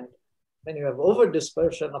 And when you have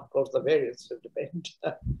over-dispersion, of course, the variance will depend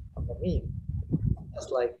on the mean,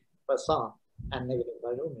 just like Poisson and negative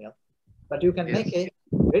binomial. But you can make a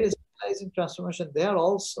variance stabilizing transformation there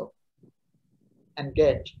also and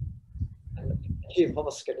get and achieve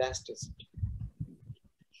homoscedasticity.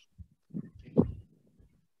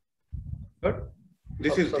 Good.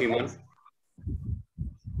 This is Dhiman.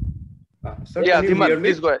 Sir, yeah, Dhiman,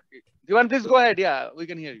 please go ahead. Dhiman, please go ahead. Yeah, we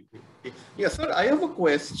can hear you. Yes, sir. I have a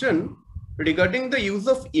question regarding the use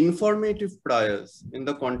of informative priors in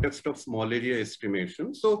the context of small area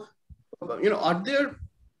estimation. So, are there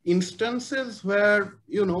instances where,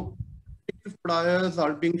 priors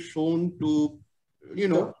are being shown to,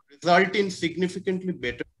 result in significantly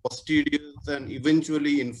better posteriors and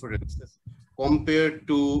eventually inferences compared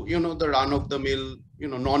to, the run-of-the-mill,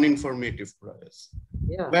 non-informative priors?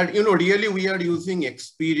 Yeah. Where, really we are using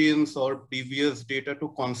experience or previous data to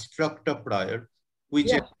construct a prior,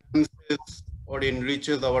 which enhances or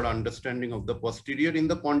enriches our understanding of the posterior in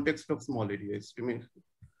the context of small area estimation.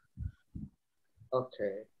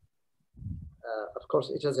 Okay. Of course,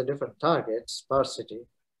 it has a different target, sparsity.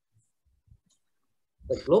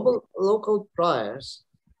 The global local priors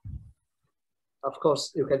Of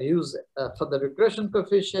course, you can use for the regression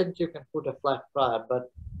coefficient, you can put a flat prior,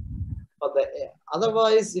 but for the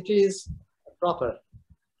otherwise it is a proper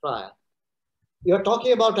prior. You're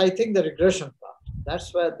talking about, I think, the regression part.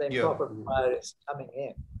 That's where the improper prior is coming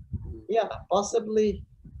in. Yeah, possibly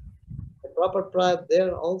the proper prior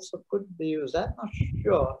there also could be used. I'm not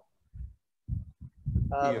sure.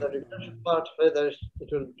 The regression part, whether it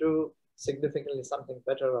will do significantly something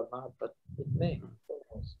better or not, but it may.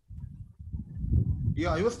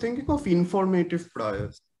 Yeah, I was thinking of informative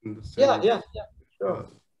priors. In the sense. Yeah, sure.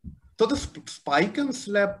 So the spike and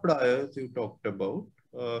slab priors you talked about,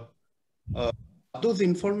 are those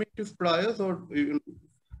informative priors or?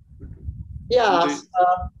 Yes,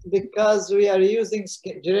 because we are using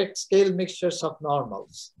direct scale mixtures of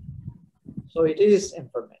normals. So it is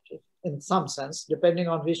informative in some sense, depending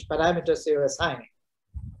on which parameters you're assigning.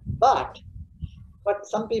 But what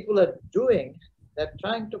some people are doing, they're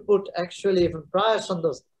trying to put actually even priors on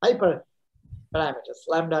those hyper parameters,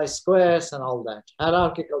 lambda squares and all that,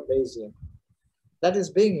 hierarchical Bayesian. That is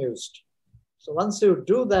being used. So once you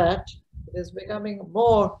do that, it is becoming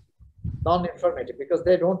more non-informative because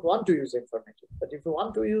they don't want to use informative. But if you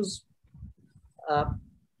want to use,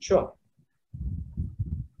 sure.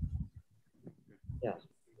 Yeah.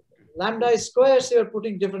 Lambda squares, you're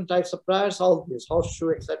putting different types of priors, all these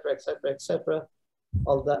horseshoe, etc., etc., etc.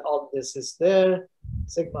 All this is there.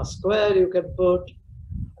 Sigma square you can put.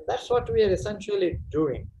 And that's what we are essentially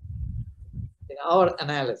doing in our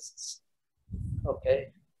analysis.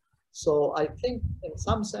 Okay. So I think in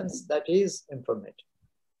some sense that is informative.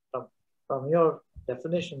 From your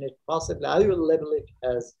definition, it possibly, I will label it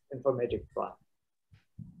as informative prior.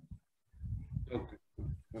 Okay.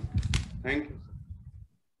 Thank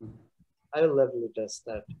you. I will label it as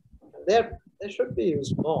that. They should be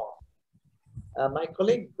used more. My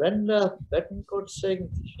colleague Brenda Bettencourt Singh,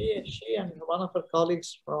 she and one of her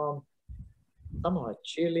colleagues from somewhere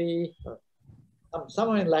Chile, or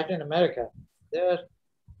somewhere in Latin America, they're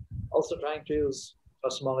also trying to use for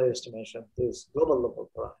smaller estimation these global local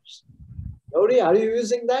priors. Lodi, are you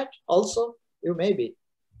using that also? You may be.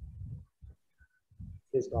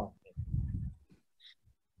 He's gone.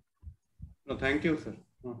 No, thank you, sir.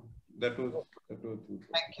 No, that was.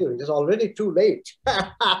 Thank you. It is already too late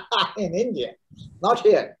in India. Not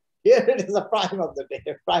here. Here it is the prime of the day,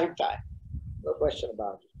 prime time. No question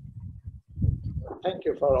about it. Thank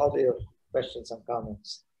you for all your questions and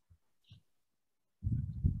comments.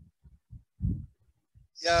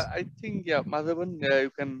 Yeah, I think, Madhavan,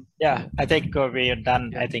 you can. Yeah, I think we are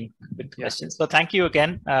done, I think, with questions. So thank you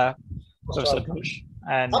again, Professor Ghosh.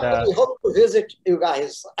 And somebody hope to visit you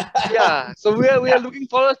guys. Yeah, so we are looking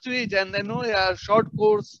forward to it. And I know a short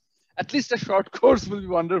course, at least a short course will be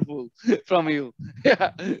wonderful from you.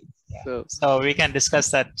 Yeah. So we can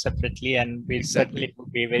discuss that separately, and we certainly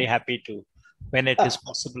would be very happy to, when it is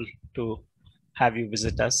possible, to have you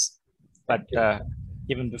visit us. But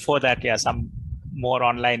even before that, some more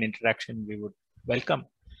online interaction we would welcome.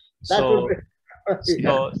 So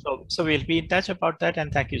we'll be in touch about that,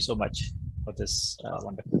 and thank you so much for this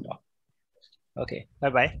wonderful talk. Okay,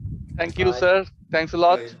 bye-bye. Thank you, sir. Thanks a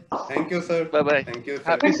lot. Thank you, sir. Bye-bye. Thank you,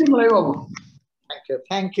 sir.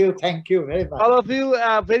 Thank you very much. All of you,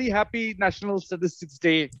 very happy National Statistics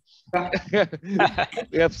Day.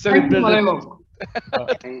 We have celebrated.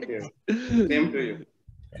 Thank you. Same to you.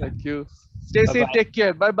 Thank you. Stay safe. Take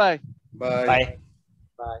care. Bye-bye. Bye. Bye.